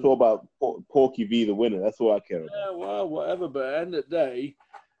 And it's all about Porky V the winner. That's all I care about. Yeah, well, whatever. But at the end of the day,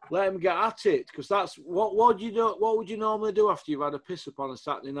 let him get at it, because that's what would you do? What would you normally do after you've had a piss up on a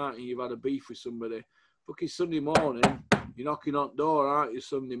Saturday night and you've had a beef with somebody? Fucking Sunday morning, you're knocking on the door, aren't you?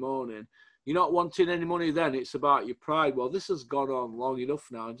 Sunday morning, you're not wanting any money. Then it's about your pride. Well, this has gone on long enough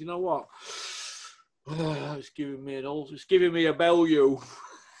now. And do you know what? It's giving me it's giving me a bellew.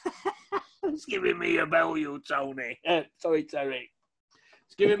 It's giving me a bellew, Tony. Sorry, Terry.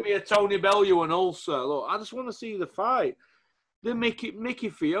 It's giving me a Tony Bellew and ulcer. Look, I just want to see the fight. The Mickey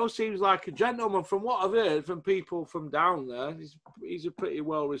Theo seems like a gentleman. From what I've heard from people from down there, he's a pretty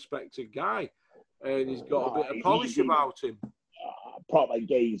well-respected guy. And he's got a bit of polish about him. Proper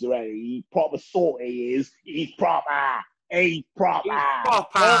geezer, eh? He proper sort he is. He's proper. He's proper. He's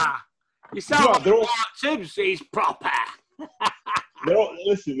proper. You sound like Tibbs. He's proper.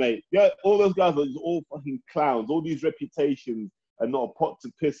 Listen, mate. Yeah, all those guys are just all fucking clowns. All these reputations are not a pot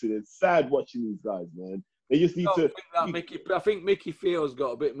to piss in. It's sad watching these guys, man. They just need to. I think Mickey Theo's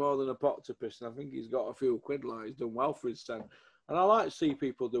got a bit more than a pot to piss in. I think he's got a few quid. Like he's done well for his time, and I like to see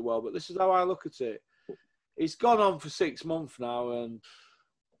people do well. But this is how I look at it. It's gone on for 6 months now, and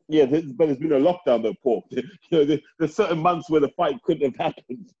yeah, but there's been a lockdown though, Paul. There's certain months where the fight couldn't have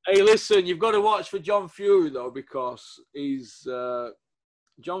happened. Hey, listen, you've got to watch for John Fury though, because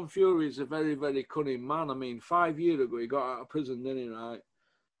John Fury is a very, very cunning man. I mean, 5 years ago he got out of prison, didn't he? Right,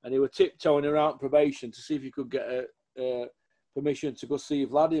 and he was tiptoeing around probation to see if he could get a permission to go see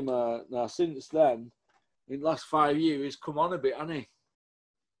Vladimir. Now, since then, in the last 5 years, he's come on a bit, hasn't he?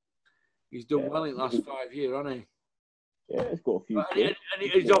 He's done well in the last 5 years, hasn't he? Yeah, he's got a few. And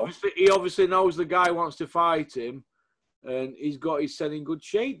he obviously knows the guy wants to fight him, and he's set in good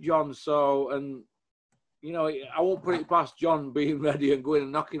shape, John. So, and you know, I won't put it past John being ready and going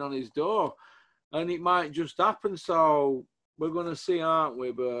and knocking on his door, and it might just happen. So we're going to see, aren't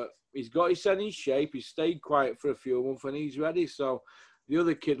we? But he's got his head in shape. He's stayed quiet for a few months, and he's ready. So the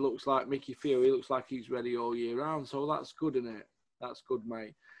other kid looks like Mickey Fury. He looks like he's ready all year round. So that's good, isn't it? That's good,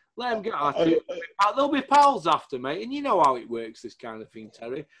 mate. Let them get at it. They'll be pals after, mate. And you know how it works, this kind of thing,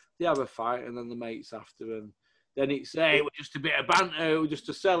 Terry. They have a fight and then the mates after. And then it's, hey, we're just a bit of banter, just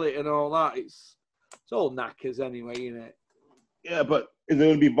to sell it and all that. It's all knackers anyway, isn't it? Yeah, but is there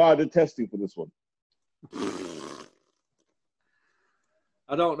going to be VADA testing for this one?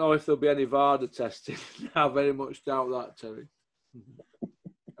 I don't know if there'll be any VADA testing. I very much doubt that, Terry.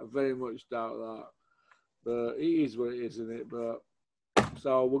 I very much doubt that. But it is what it is, isn't it? But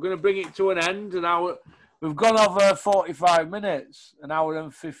so we're going to bring it to an end. We've gone over 45 minutes, an hour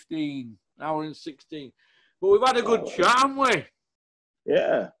and 15, an hour and 16. But we've had a good chat, haven't we?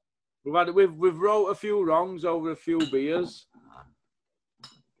 Yeah. We've wrote a few wrongs over a few beers.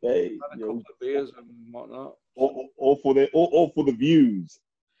 Hey, had a couple of beers and whatnot. All for the views.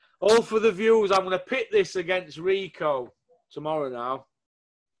 All for the views. I'm going to pit this against Rico tomorrow now.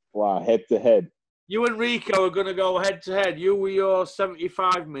 Wow, head to head. You and Rico are going to go head to head. You with your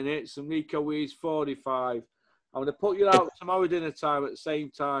 75 minutes and Rico with his 45. I'm going to put you out tomorrow dinner time at the same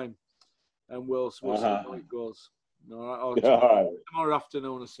time. And we'll see how it goes. All right. Or tomorrow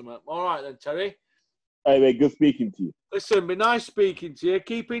afternoon or something. All right then, Terry. Hey, mate, good speaking to you. Listen, be nice speaking to you.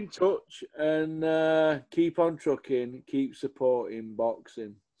 Keep in touch and keep on trucking. Keep supporting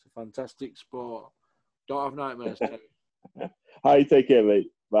boxing. It's a fantastic sport. Don't have nightmares, Terry. Hi, take care, mate.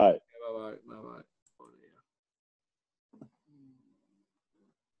 Bye. Bye-bye. Bye-bye.